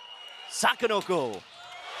 Sakanoko.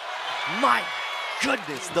 My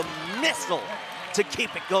goodness, the missile to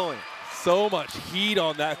keep it going. So much heat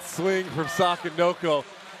on that swing from Sakanoko.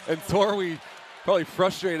 And Torwi probably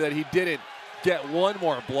frustrated that he didn't get one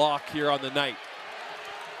more block here on the night.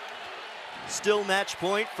 Still match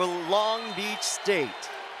point for Long Beach State.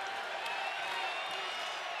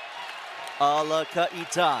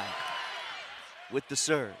 Alakaitai with the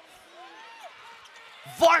serve.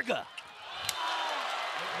 Varga.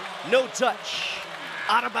 No touch.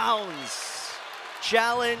 Out of bounds.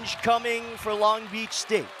 Challenge coming for Long Beach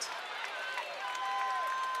State.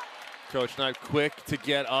 Coach Knipe quick to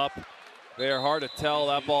get up. They are hard to tell,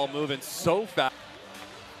 that ball moving so fast.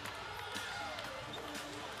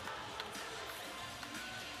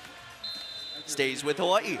 Stays with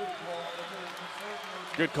Hawaii.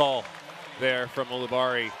 Good call there from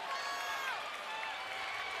Olubari.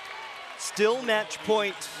 Still match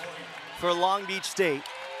point for Long Beach State.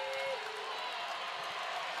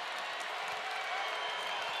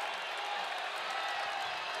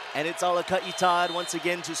 And it's Alakaitai once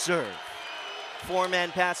again to serve.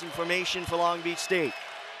 Four-man passing formation for Long Beach State.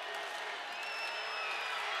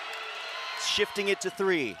 Shifting it to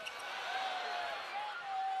three.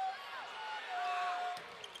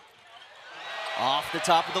 Off the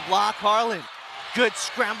top of the block, Harlan. Good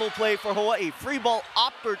scramble play for Hawaii. Free ball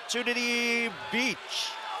opportunity,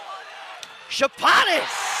 Beach.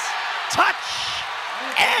 Chapanis, touch,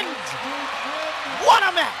 end. What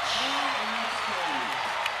a match.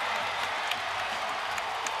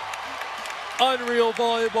 Unreal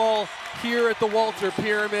volleyball here at the Walter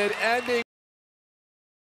Pyramid, ending